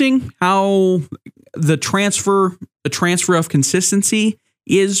interesting how the transfer of consistency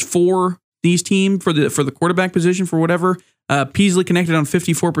is for these teams, for the quarterback position, for whatever. Peasley connected on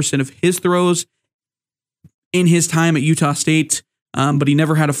 54% of his throws in his time at Utah State, but he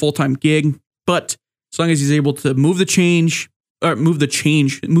never had a full-time gig. But as long as he's able to move the chains,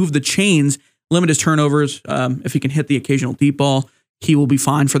 limit his turnovers, if he can hit the occasional deep ball, he will be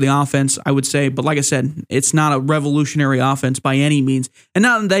fine for the offense, I would say. But like I said, it's not a revolutionary offense by any means. And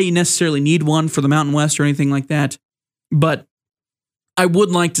not that you necessarily need one for the Mountain West or anything like that. But I would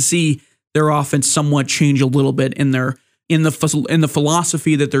like to see their offense somewhat change a little bit in the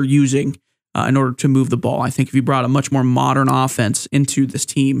philosophy that they're using in order to move the ball. I think if you brought a much more modern offense into this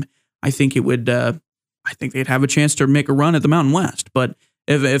team, I think it would. I think they'd have a chance to make a run at the Mountain West. But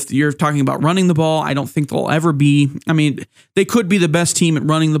if you're talking about running the ball, I don't think they'll ever be. I mean, they could be the best team at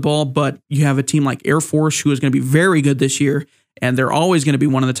running the ball, but you have a team like Air Force who is going to be very good this year, and they're always going to be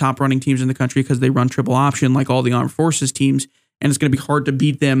one of the top running teams in the country because they run triple option like all the Armed Forces teams, and it's going to be hard to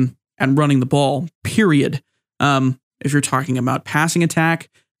beat them at running the ball, period. If you're talking about passing attack,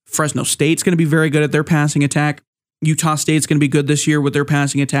 Fresno State's going to be very good at their passing attack. Utah State's going to be good this year with their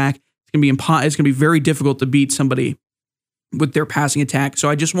passing attack. It's going to be very difficult to beat somebody with their passing attack. So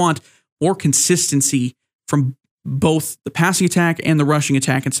I just want more consistency from both the passing attack and the rushing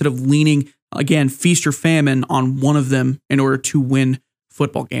attack instead of leaning, again, feast or famine on one of them in order to win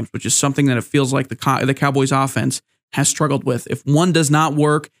football games, which is something that it feels like the Cowboys offense has struggled with. If one does not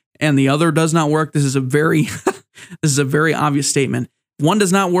work and the other does not work, this is a very obvious statement. If one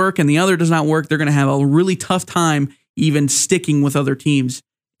does not work and the other does not work, they're going to have a really tough time even sticking with other teams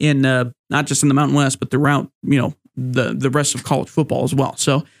in not just in the Mountain West, but throughout, the rest of college football as well.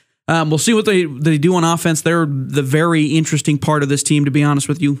 So we'll see what they do on offense. They're the very interesting part of this team, to be honest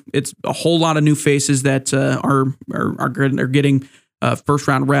with you. It's a whole lot of new faces that are getting first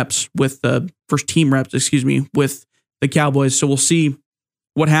team reps, with the Cowboys. So we'll see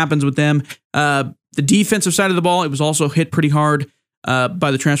what happens with them. The defensive side of the ball, it was also hit pretty hard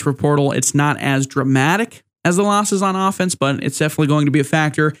by the transfer portal. It's not as dramatic as the losses on offense, but it's definitely going to be a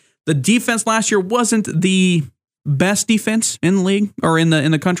factor. The defense last year wasn't the best defense in the league or in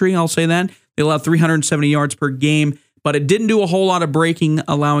the country. I'll say that. They allowed 370 yards per game, but it didn't do a whole lot of breaking,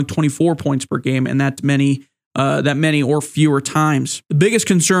 allowing 24 points per game, and that many or fewer times. The biggest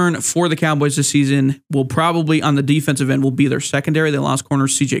concern for the Cowboys this season will probably on the defensive end will be their secondary. They lost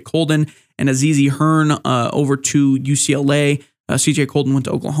corners C.J. Colden and Azizi Hearn over to UCLA. C.J. Colden went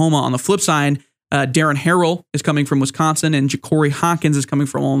to Oklahoma. On the flip side, Darren Harrell is coming from Wisconsin, and Ja'Cory Hawkins is coming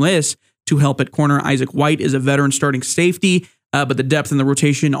from Ole Miss to help at corner. Isaac White is a veteran starting safety, but the depth and the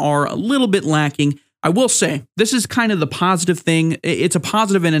rotation are a little bit lacking. I will say, this is kind of the positive thing. It's a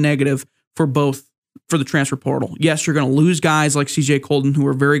positive and a negative for the transfer portal. Yes, you're going to lose guys like C.J. Colden, who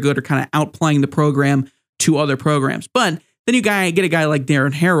are very good or kind of outplaying the program to other programs. But then you get a guy like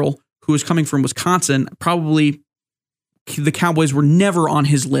Darren Harrell, who is coming from Wisconsin. Probably the Cowboys were never on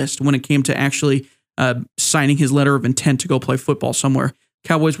his list when it came to actually signing his letter of intent to go play football somewhere.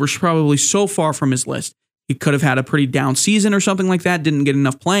 Cowboys were probably so far from his list. He could have had a pretty down season or something like that, didn't get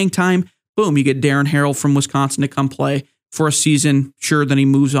enough playing time. Boom, you get Darren Harrell from Wisconsin to come play for a season. Sure, then he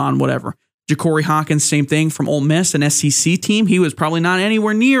moves on, whatever. Ja'Cory Hawkins, same thing, from Ole Miss, an SEC team. He was probably not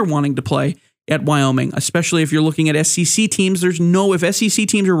anywhere near wanting to play at Wyoming, especially if you're looking at SEC teams. If SEC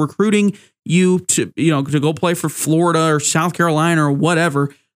teams are recruiting you to go play for Florida or South Carolina or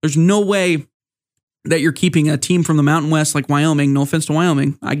whatever, there's no way that you're keeping a team from the Mountain West like Wyoming. No offense to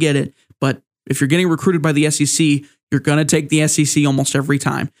Wyoming, I get it. But if you're getting recruited by the SEC, you're going to take the SEC almost every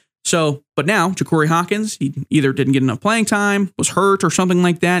time. So, but now Ja'Cory Hawkins, he either didn't get enough playing time, was hurt or something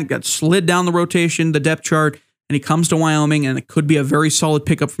like that, got slid down the rotation, the depth chart, and he comes to Wyoming, and it could be a very solid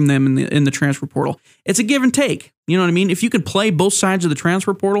pickup from them in the transfer portal. It's a give and take. You know what I mean? If you can play both sides of the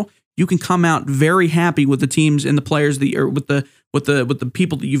transfer portal, you can come out very happy with the teams and the players with the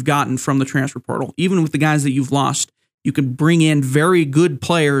people that you've gotten from the transfer portal, even with the guys that you've lost You can bring in very good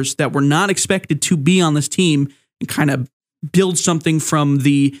players that were not expected to be on this team and kind of build something from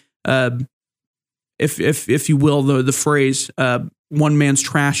the, if you will, the phrase, one man's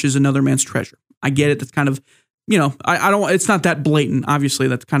trash is another man's treasure. I get it. That's kind of, I don't, it's not that blatant. Obviously,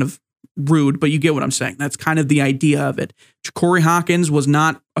 that's kind of rude, but you get what I'm saying. That's kind of the idea of it. Corey Hawkins was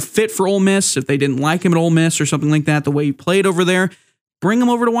not a fit for Ole Miss. If they didn't like him at Ole Miss or something like that, the way he played over there, bring him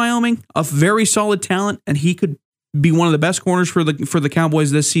over to Wyoming, a very solid talent, and he could be one of the best corners for the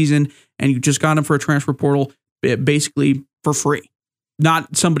Cowboys this season, and you just got him for a transfer portal basically for free.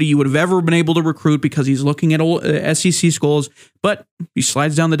 Not somebody you would have ever been able to recruit because he's looking at old SEC schools, but he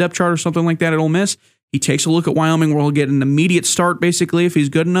slides down the depth chart or something like that at Ole Miss. He takes a look at Wyoming where he'll get an immediate start basically if he's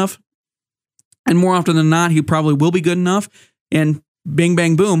good enough. And more often than not, he probably will be good enough. And bing,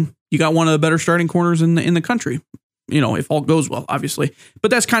 bang, boom, you got one of the better starting corners in the country. If all goes well, obviously. But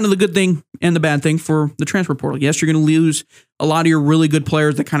that's kind of the good thing and the bad thing for the transfer portal. Yes, you're going to lose a lot of your really good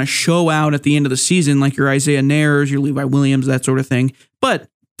players that kind of show out at the end of the season, like your Isaiah Nares, your Levi Williams, that sort of thing. But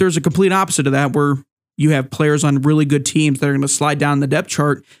there's a complete opposite of that where you have players on really good teams that are going to slide down the depth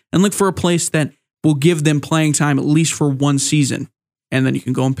chart and look for a place that will give them playing time at least for one season. And then you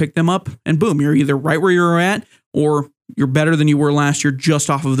can go and pick them up and boom, you're either right where you're at or you're better than you were last year just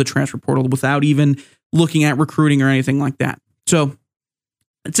off of the transfer portal without even looking at recruiting or anything like that. So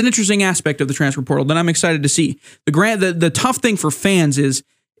it's an interesting aspect of the transfer portal that I'm excited to see. The tough thing for fans is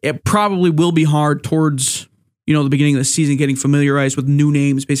it probably will be hard towards, the beginning of the season, getting familiarized with new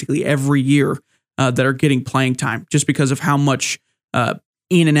names basically every year that are getting playing time just because of how much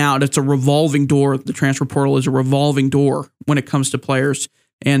in and out. It's a revolving door. The transfer portal is a revolving door when it comes to players.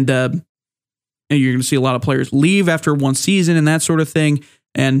 And you're going to see a lot of players leave after one season and that sort of thing.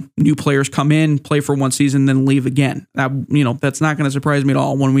 And new players come in, play for one season, then leave again. That's not going to surprise me at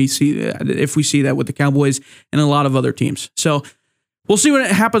all when if we see that with the Cowboys and a lot of other teams. So we'll see what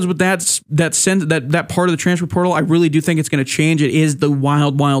happens with that part of the transfer portal. I really do think it's going to change. It is the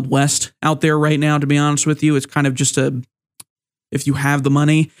wild, wild west out there right now, to be honest with you. It's kind of just if you have the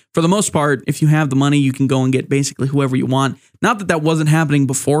money, for the most part, if you have the money, you can go and get basically whoever you want. Not that wasn't happening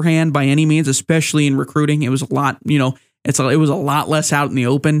beforehand by any means, especially in recruiting. It was a lot, it was a lot less out in the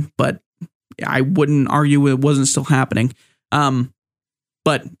open, but I wouldn't argue it wasn't still happening.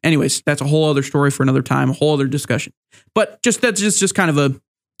 But anyways, that's a whole other story for another time, a whole other discussion. But that's just kind of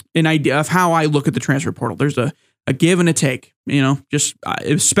an idea of how I look at the transfer portal. There's a give and a take, just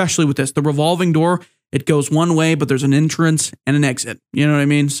especially with this, the revolving door. It goes one way, but there's an entrance and an exit. You know what I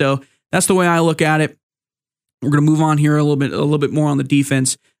mean? So that's the way I look at it. We're going to move on here a little bit more on the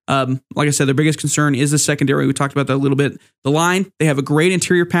defense. Like I said, their biggest concern is the secondary. We talked about that a little bit. The line, they have a great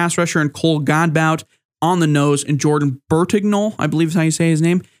interior pass rusher in Cole Godbout on the nose, and Jordan Bertagnol, I believe is how you say his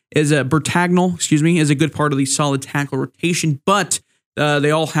name, is a good part of the solid tackle rotation, but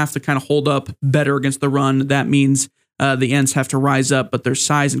they all have to kind of hold up better against the run. That means the ends have to rise up, but there's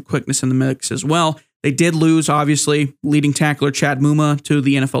size and quickness in the mix as well. They did lose, obviously, leading tackler Chad Muma to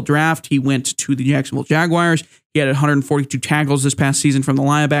the NFL draft. He went to the Jacksonville Jaguars. He had 142 tackles this past season from the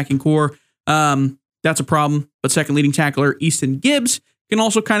linebacking core. That's a problem. But second leading tackler Easton Gibbs can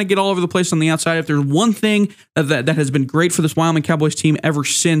also kind of get all over the place on the outside. If there's one thing that has been great for this Wyoming Cowboys team ever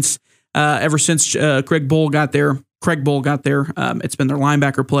since Craig Bowl got there, it's been their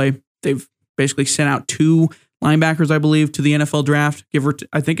linebacker play. They've basically sent out two linebackers, I believe, to the NFL draft.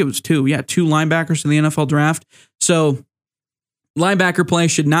 I think it was two. Yeah, two linebackers to the NFL draft. So linebacker play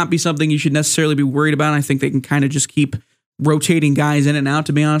should not be something you should necessarily be worried about. I think they can kind of just keep rotating guys in and out,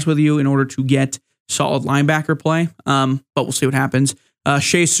 to be honest with you, in order to get solid linebacker play. But we'll see what happens.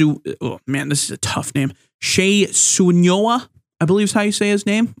 This is a tough name. Shea Suonyoa, I believe is how you say his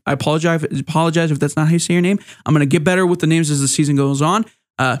name. I apologize if that's not how you say your name. I'm going to get better with the names as the season goes on.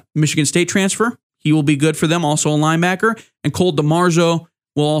 Michigan State transfer. He will be good for them, also a linebacker. And Cole DeMarzo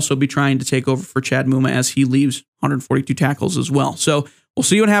will also be trying to take over for Chad Muma as he leaves 142 tackles as well. So we'll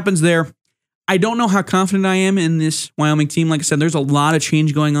see what happens there. I don't know how confident I am in this Wyoming team. Like I said, there's a lot of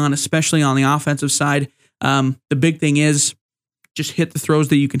change going on, especially on the offensive side. The big thing is just hit the throws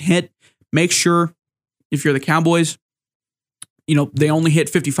that you can hit. Make sure, if you're the Cowboys, they only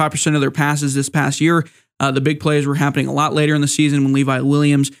hit 55% of their passes this past year. The big plays were happening a lot later in the season when Levi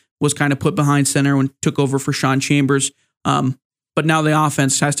Williams was kind of put behind center and took over for Sean Chambers. But now the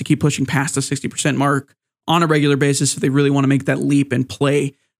offense has to keep pushing past the 60% mark on a regular basis if they really want to make that leap and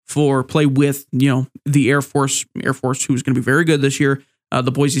play with, the Air Force, who's going to be very good this year,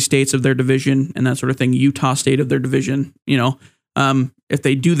 the Boise States of their division and that sort of thing, Utah State of their division. If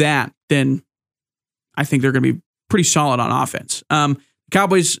they do that, then I think they're going to be pretty solid on offense.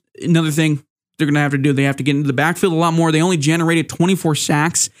 Cowboys, another thing, they're going to have to do. They have to get into the backfield a lot more. They only generated 24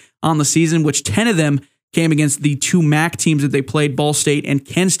 sacks on the season, which 10 of them came against the two MAC teams that they played, Ball State and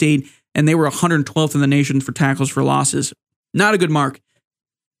Kent State, and they were 112th in the nation for tackles for losses. Not a good mark.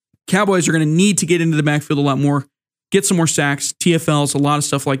 Cowboys are going to need to get into the backfield a lot more, get some more sacks, TFLs, a lot of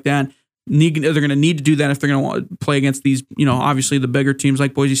stuff like that. They're going to need to do that if they're going to want to play against these, obviously the bigger teams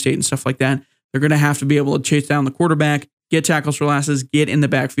like Boise State and stuff like that. They're going to have to be able to chase down the quarterback, get tackles for losses, get in the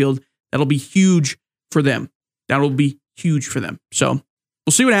backfield. That'll be huge for them. So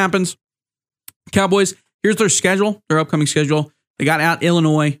we'll see what happens. Cowboys, here's their schedule, their upcoming schedule. They got at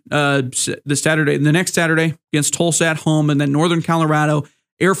Illinois the next Saturday against Tulsa at home, and then Northern Colorado,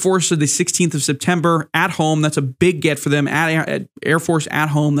 Air Force the 16th of September at home. That's a big get for them. At Air Force at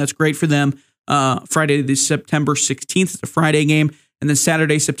home, that's great for them. Friday the September 16th, it's a Friday game. And then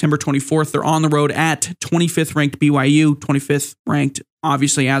Saturday, September 24th, they're on the road at 25th ranked BYU, 25th ranked,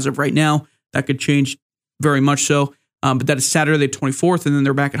 obviously, as of right now. That could change very much so. But that is Saturday, the 24th, and then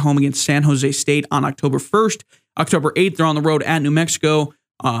they're back at home against San Jose State on October 1st. October 8th, they're on the road at New Mexico.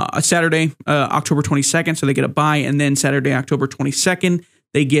 Saturday, October 22nd, so they get a bye. And then Saturday, October 22nd,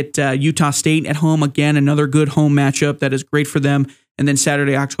 they get Utah State at home. Again, another good home matchup that is great for them. And then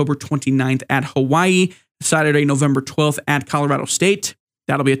Saturday, October 29th at Hawaii. Saturday, November 12th at Colorado State.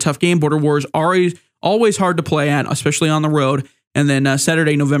 That'll be a tough game. Border Wars are always hard to play at, especially on the road. And then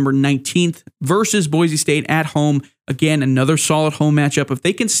Saturday, November 19th versus Boise State at home. Again, another solid home matchup. If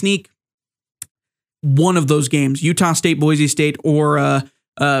they can sneak one of those games, Utah State, Boise State, or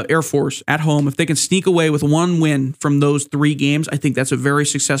Air Force at home, if they can sneak away with one win from those three games, I think that's a very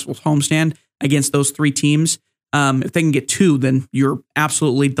successful homestand against those three teams. If they can get two, then you're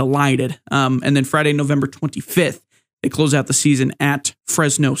absolutely delighted. And then Friday, November 25th, they close out the season at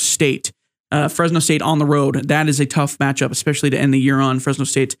Fresno State. Fresno State on the road. That is a tough matchup, especially to end the year on. Fresno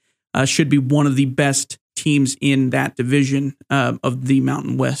State should be one of the best teams in that division of the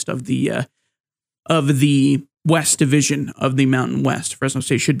Mountain West, of the West Division of the Mountain West. Fresno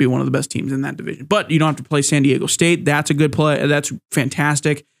State should be one of the best teams in that division. But you don't have to play San Diego State. That's a good play. That's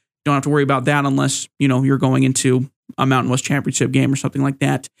fantastic. Don't have to worry about that unless, you're going into a Mountain West championship game or something like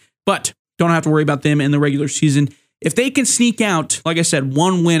that. But don't have to worry about them in the regular season. If they can sneak out, like I said,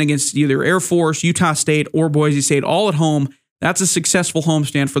 one win against either Air Force, Utah State, or Boise State, all at home, that's a successful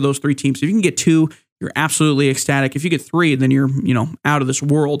homestand for those three teams. If you can get two, you're absolutely ecstatic. If you get three, then you're, out of this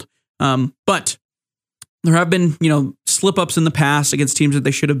world. But there have been, slip-ups in the past against teams that they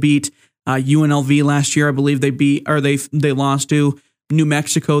should have beat. UNLV last year, I believe they lost to. New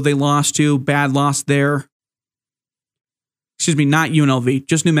Mexico, they lost to. Bad loss there. Excuse me, not UNLV,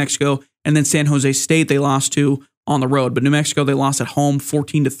 just New Mexico. And then San Jose State, they lost to on the road. But New Mexico, they lost at home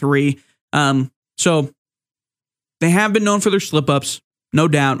 14-3. So they have been known for their slip-ups, no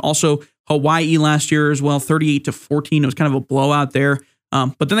doubt. Also, Hawaii last year as well, 38-14. It was kind of a blowout there.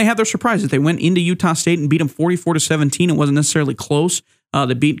 But then they had their surprises. They went into Utah State and beat them 44-17. It wasn't necessarily close.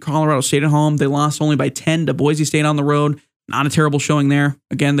 They beat Colorado State at home. They lost only by 10 to Boise State on the road. Not a terrible showing there.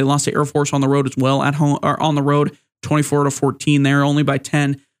 Again, they lost to Air Force on the road as well at home, or on the road, 24-14 there, only by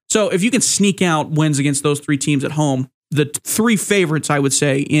 10. So if you can sneak out wins against those three teams at home, the three favorites, I would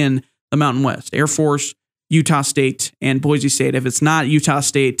say, in the Mountain West, Air Force, Utah State, and Boise State. If it's not Utah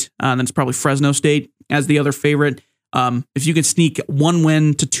State, then it's probably Fresno State as the other favorite. If you can sneak one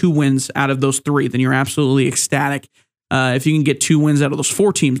win to two wins out of those three, then you're absolutely ecstatic. If you can get two wins out of those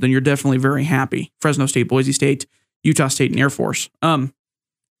four teams, then you're definitely very happy. Fresno State, Boise State, Utah State, and Air Force. But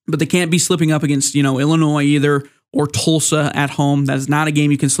they can't be slipping up against, Illinois either, or Tulsa at home. That is not a game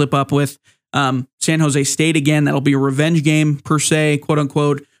you can slip up with. San Jose State, again, that'll be a revenge game per se, quote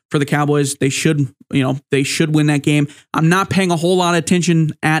unquote, for the Cowboys. They should win that game. I'm not paying a whole lot of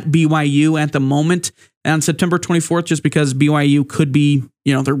attention at BYU at the moment on September 24th, just because BYU could be,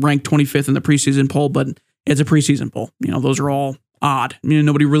 they're ranked 25th in the preseason poll, but it's a preseason poll. Those are all odd.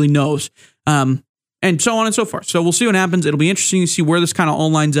 Nobody really knows. And so on and so forth. So we'll see what happens. It'll be interesting to see where this kind of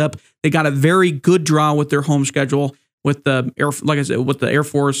all lines up. They got a very good draw with their home schedule with the Air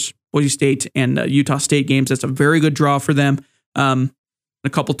Force, Boise State, and Utah State games. That's a very good draw for them. A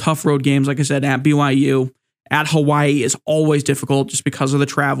couple tough road games, like I said, at BYU. At Hawaii is always difficult just because of the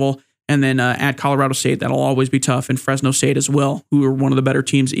travel. And then at Colorado State, that'll always be tough. And Fresno State as well, who are one of the better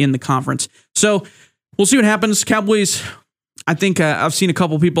teams in the conference. So we'll see what happens. Cowboys, I think I've seen a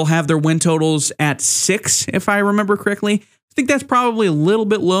couple people have their win totals at 6, if I remember correctly. I think that's probably a little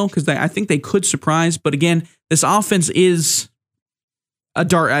bit low because I think they could surprise. But again, this offense is a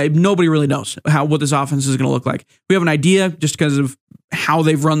dark. Nobody really knows what this offense is going to look like. We have an idea just because of how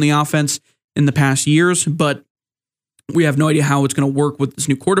they've run the offense in the past years, but We have no idea how it's going to work with this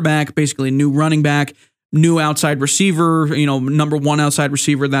new quarterback, basically a new running back, new outside receiver, number one outside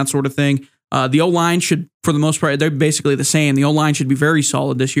receiver, that sort of thing. The O-line should, for the most part, they're basically the same. The O-line should be very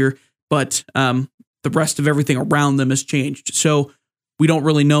solid this year, but the rest of everything around them has changed. So we don't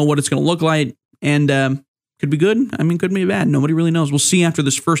really know what it's going to look like, and could be good. I mean, could be bad. Nobody really knows. We'll see after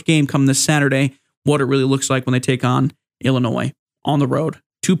this first game come this Saturday what it really looks like when they take on Illinois on the road.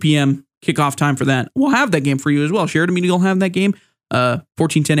 2 p.m. kickoff time for that. We'll have that game for you as well. Sheridan Media will have that game.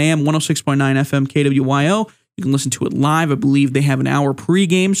 14:10 a.m., 106.9 FM, KWYO. You can listen to it live. I believe they have an hour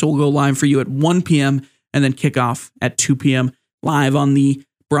pregame, so we'll go live for you at 1 p.m. and then kick off at 2 p.m. live on the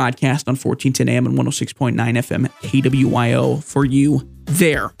broadcast on 14:10 a.m. and 106.9 FM, KWYO for you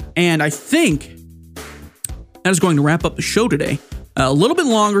there. And I think that is going to wrap up the show today. A little bit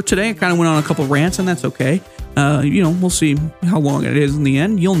longer today. I kind of went on a couple rants, and that's okay. We'll see how long it is in the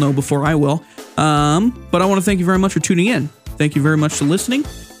end. You'll know before I will. But I want to thank you very much for tuning in. Thank you very much for listening.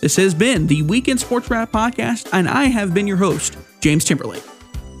 This has been the Weekend Sports Wrap Podcast, and I have been your host, James Timberlake.